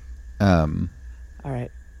 All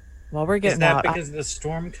right. Well, we're Is getting that out. because of the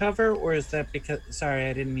storm cover, or is that because? Sorry,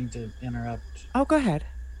 I didn't mean to interrupt. Oh, go ahead.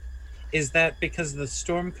 Is that because of the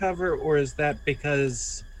storm cover, or is that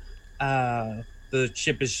because the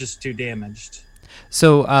ship is just too damaged?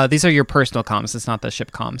 So these are your personal comms. It's not the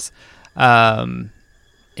ship comms. And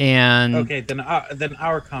Okay, then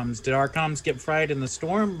our comms. Did our comms get fried in the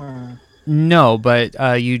storm, or? no,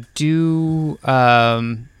 but you do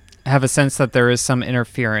have a sense that there is some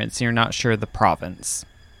interference. You're not sure the province.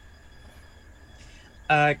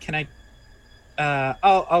 Can I?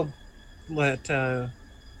 I'll let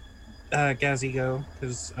Gazzy go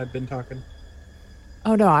because I've been talking.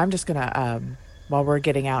 Oh no, I'm just gonna while we're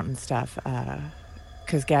getting out and stuff,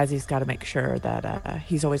 because Gazzy's got to make sure that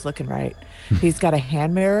he's always looking right. He's got a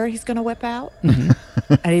hand mirror he's gonna whip out, and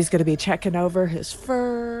he's gonna be checking over his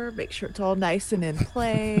fur, make sure it's all nice and in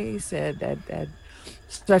place, and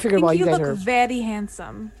so I figured while you guys look are. very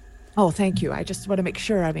handsome. Oh, thank you. I just want to make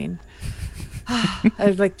sure. I mean,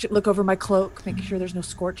 I like look over my cloak, making sure there's no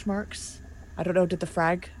scorch marks. I don't know. Did the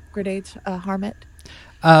frag grenades harm it?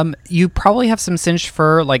 You probably have some singed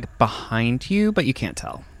fur like behind you, but you can't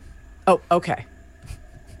tell. Oh, okay.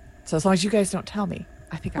 So as long as you guys don't tell me,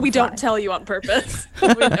 I think I'm We fine. don't tell you on purpose. We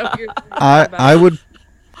know you're I would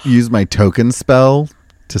use my token spell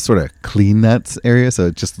to sort of clean that area so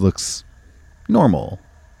it just looks normal.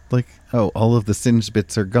 Like, oh, all of the singed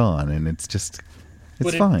bits are gone and it's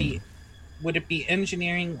fine. Would it be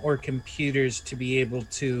engineering or computers to be able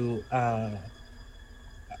to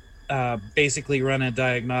basically run a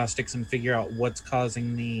diagnostics and figure out what's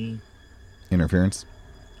causing the Interference?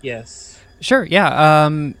 yes? Sure, yeah.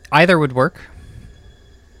 Either would work.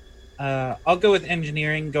 I'll go with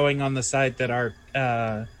engineering, going on the side that our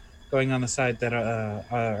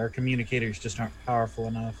communicators just aren't powerful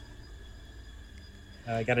enough.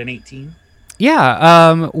 I got an 18.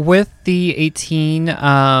 Yeah, with the 18,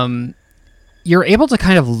 you're able to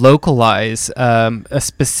kind of localize a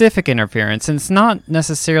specific interference, and it's not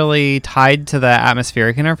necessarily tied to the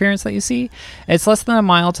atmospheric interference that you see. It's less than a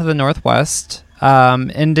mile to the northwest,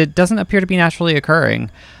 and it doesn't appear to be naturally occurring.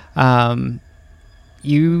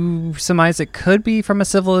 You surmise it could be from a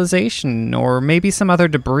civilization or maybe some other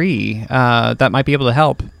debris that might be able to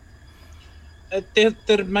help.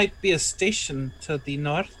 There might be a station to the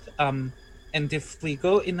north, and if we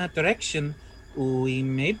go in that direction, we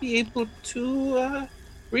may be able to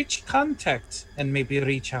reach contact and maybe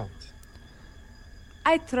reach out.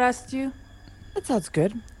 I trust you. That sounds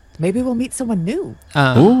good. Maybe we'll meet someone new.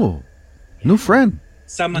 Oh, new friend.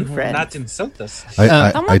 Someone who will friend. not insult us.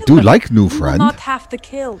 I do like new You will friend. not have to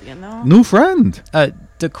kill, you know? New friend. Will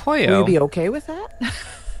Decoyo. you be okay with that?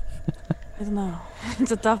 I don't know.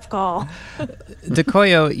 It's a tough call.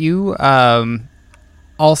 Decoyo, you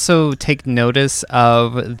also take notice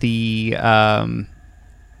of the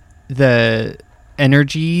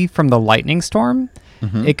energy from the lightning storm.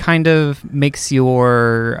 It kind of makes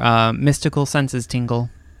your mystical senses tingle.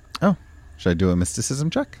 Oh, should I do a mysticism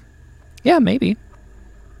check? Yeah, maybe.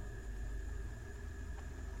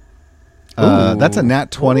 That's a nat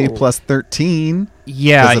 20 Ooh. plus 13.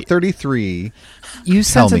 Yeah, That's a 33. you Tell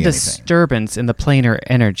sense a me anything. disturbance in the planar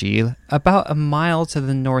energy about a mile to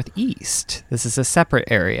the northeast. This is a separate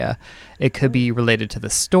area. It could be related to the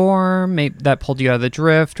storm that pulled you out of the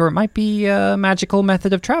drift, or it might be a magical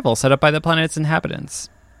method of travel set up by the planet's inhabitants.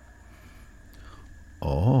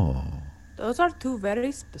 Oh. Those are two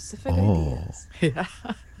very specific Oh. ideas. Yeah.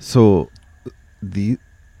 So,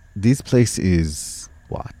 this place is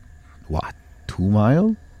what? 2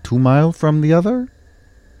 mile? 2 mile from the other?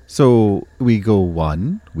 So we go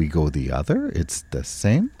one, we go the other. It's the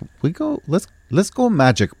same. Let's go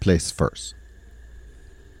magic place first.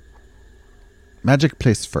 Magic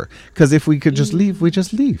place first. Because if we could just leave, we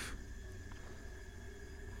just leave.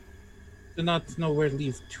 Do not know where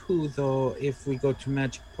leave to, though, if we go to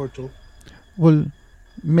Magic Portal. Well,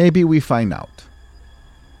 maybe we find out.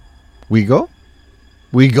 We go?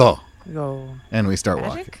 We go. Go. And we start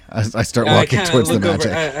Magic? walking. I start I walking kinda towards the look over-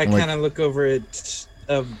 magic. I I'm like, kind of look over at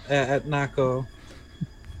Nako.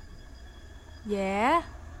 Yeah.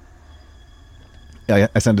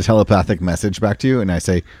 I send a telepathic message back to you and I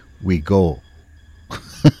say, we go.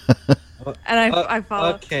 And I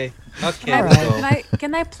follow. Okay. Can Okay. I, we'll go.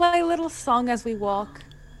 can I play a little song as we walk?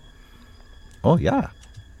 Oh, yeah.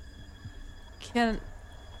 Can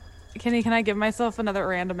I give myself another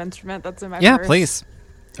random instrument that's in my Yeah, purse? please.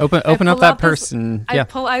 Open up pull that out this- purse and yeah.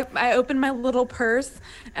 I open my little purse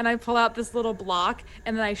and I pull out this little block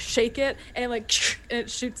and then I shake it and it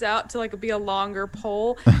shoots out to like be a longer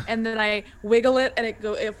pole and then I wiggle it and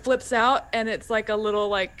it flips out and it's like a little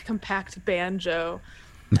like compact banjo.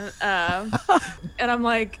 And I'm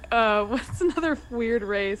like, what's another weird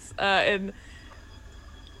race?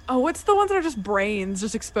 What's the ones that are just brains,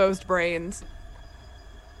 just exposed brains?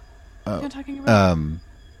 You know what I'm talking about?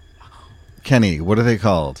 Kenny, what are they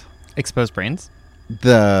called? Exposed brains.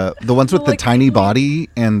 The ones with Well, the like- tiny body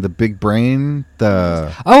and the big brain.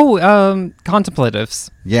 Contemplatives.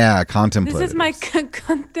 Yeah, contemplative. This is my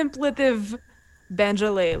contemplative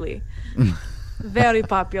banjolele. Very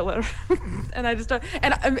popular. And I just don't,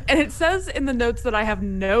 and it says in the notes that I have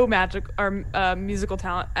no magic or musical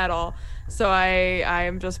talent at all. So I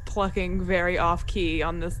am just plucking very off key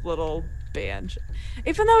on this little banjo.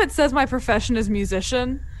 Even though it says my profession is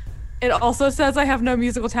musician, it also says I have no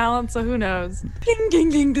musical talent, so who knows? Ding ding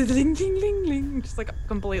ding ding ding ding ding ding. Just like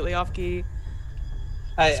completely off key.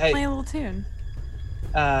 Just play a little tune.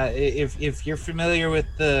 If you're familiar with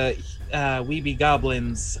the Weeby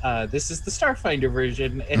Goblins, this is the Starfinder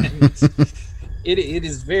version, and it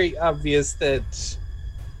is very obvious that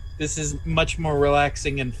this is much more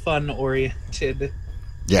relaxing and fun oriented.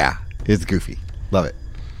 Yeah, it's goofy. Love it.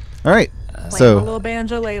 All right. Playing a So, little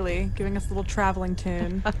banjolele, giving us a little traveling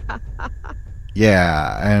tune.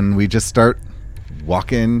 yeah, and we just start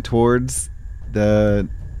walking towards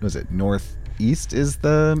northeast is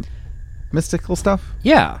the mystical stuff?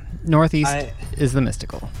 Yeah, northeast I- is the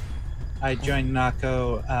mystical. I joined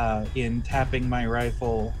Nako in tapping my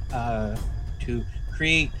rifle to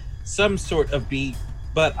create some sort of beat,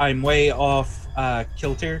 but I'm way off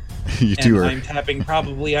kilter. You And two are. I'm tapping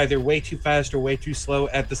probably either way too fast or way too slow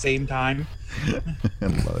at the same time. I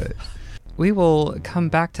love it. We will come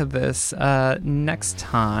back to this next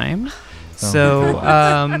time. So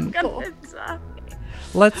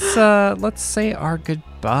let's say our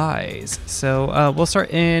goodbyes. So we'll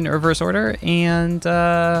start in reverse order. And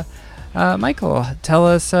Michael, tell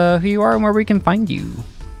us who you are and where we can find you.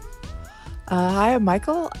 Hi, I'm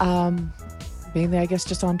Michael. Mainly, I guess,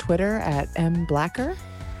 just on Twitter at mblacker.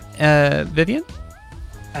 Vivian?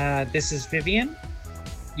 This is Vivian.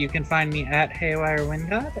 You can find me at Haywire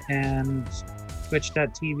Wingod and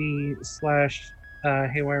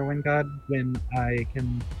twitch.tv/Haywire Wingod when I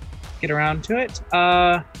can get around to it.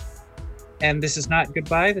 And this is not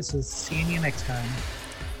goodbye. This is seeing you next time.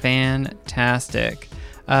 Fantastic.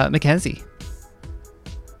 Mackenzie?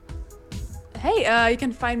 Hey, you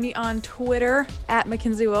can find me on Twitter at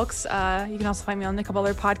Mackenzie Wilkes. You can also find me on a couple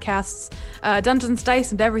other podcasts, Dungeons,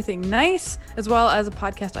 Dice, and Everything Nice, as well as a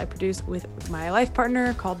podcast I produce with my life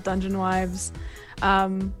partner called Dungeon Wives.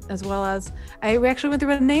 As well as we actually went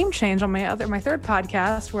through a name change on my third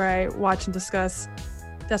podcast where I watch and discuss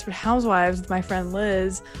Desperate Housewives with my friend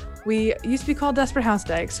Liz. We used to be called Desperate House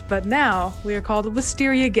Dykes, but now we are called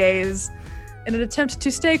Wisteria Gays, in an attempt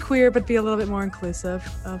to stay queer but be a little bit more inclusive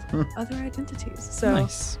of other identities. So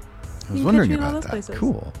Nice. I was You can wondering catch me in all about those that. places.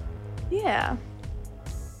 Cool. yeah.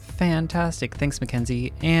 Fantastic. Thanks,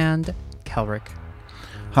 Mackenzie. And Kelrick.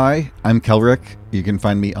 Hi, I'm Kelric. You can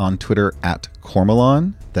find me on Twitter at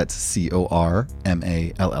Cormallon. That's CORMALLON.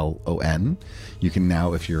 You can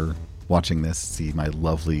now, if you're watching this, see my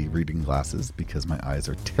lovely reading glasses because my eyes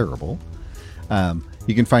are terrible.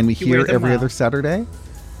 You can find me here every other Saturday.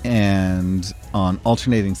 And on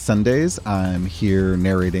alternating Sundays, I'm here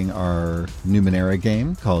narrating our Numenera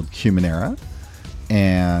game called Cumenera.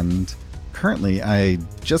 And currently, I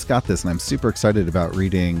just got this, and I'm super excited about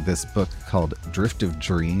reading this book called Drift of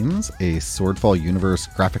Dreams, a Swordfall Universe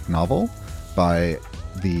graphic novel by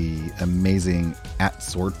the amazing At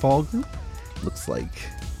Swordfall group. Looks like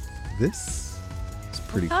this. It's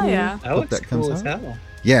pretty cool. Yeah. That looks cool as hell.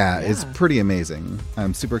 Yeah, it's pretty amazing.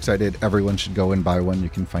 I'm super excited. Everyone should go and buy one. You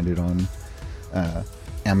can find it on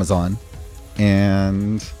Amazon.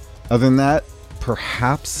 And other than that,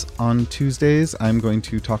 perhaps on Tuesdays, I'm going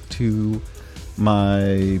to talk to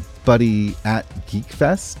my buddy at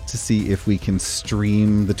GeekFest to see if we can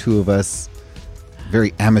stream the two of us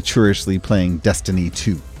very amateurishly playing Destiny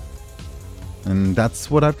 2. And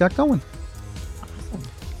that's what I've got going.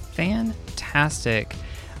 Fantastic.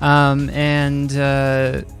 And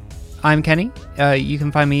I'm Kenny. You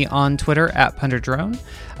can find me on Twitter at PunderDrone.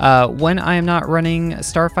 When I am not running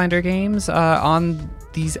Starfinder games on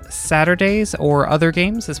these Saturdays or other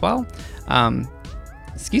games as well,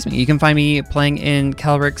 you can find me playing in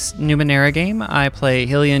Kelric's Numenera game. I play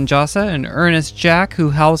Hylian Jossa, an earnest Jack who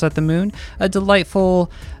howls at the moon, a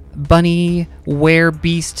delightful bunny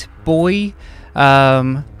werebeast boy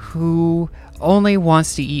who only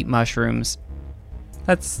wants to eat mushrooms.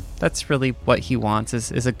 That's really what he wants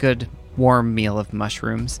is a good warm meal of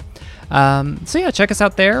mushrooms. So yeah, check us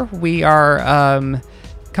out there. We are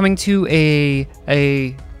coming to a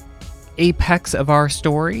apex of our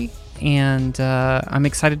story, and I'm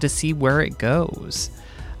excited to see where it goes.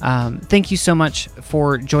 Thank you so much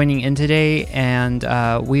for joining in today, and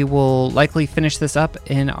we will likely finish this up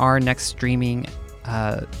in our next streaming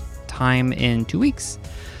time in 2 weeks.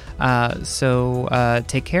 So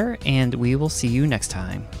take care, and we will see you next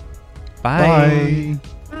time. Bye.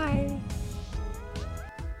 Bye.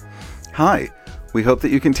 Hi. We hope that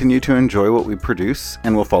you continue to enjoy what we produce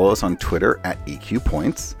and will follow us on Twitter at EQ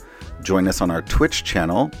Points. Join us on our Twitch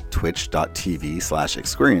channel,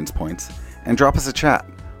 twitch.tv/experiencepoints, and drop us a chat.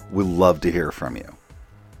 We'd love to hear from you.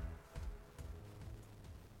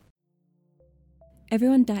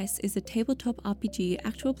 Everyone Dice is a tabletop RPG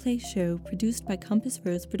actual play show produced by Compass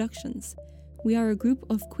Rose Productions. We are a group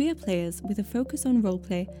of queer players with a focus on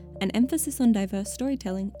roleplay, an emphasis on diverse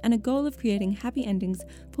storytelling, and a goal of creating happy endings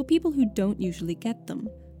for people who don't usually get them.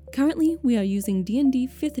 Currently, we are using D&D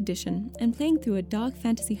 5th edition and playing through a dark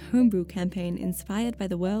fantasy homebrew campaign inspired by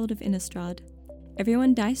the world of Innistrad.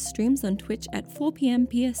 Everyone Dice streams on Twitch at 4 p.m.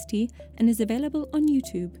 PST and is available on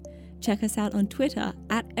YouTube. Check us out on Twitter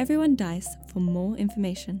at EveryoneDice for more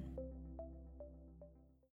information.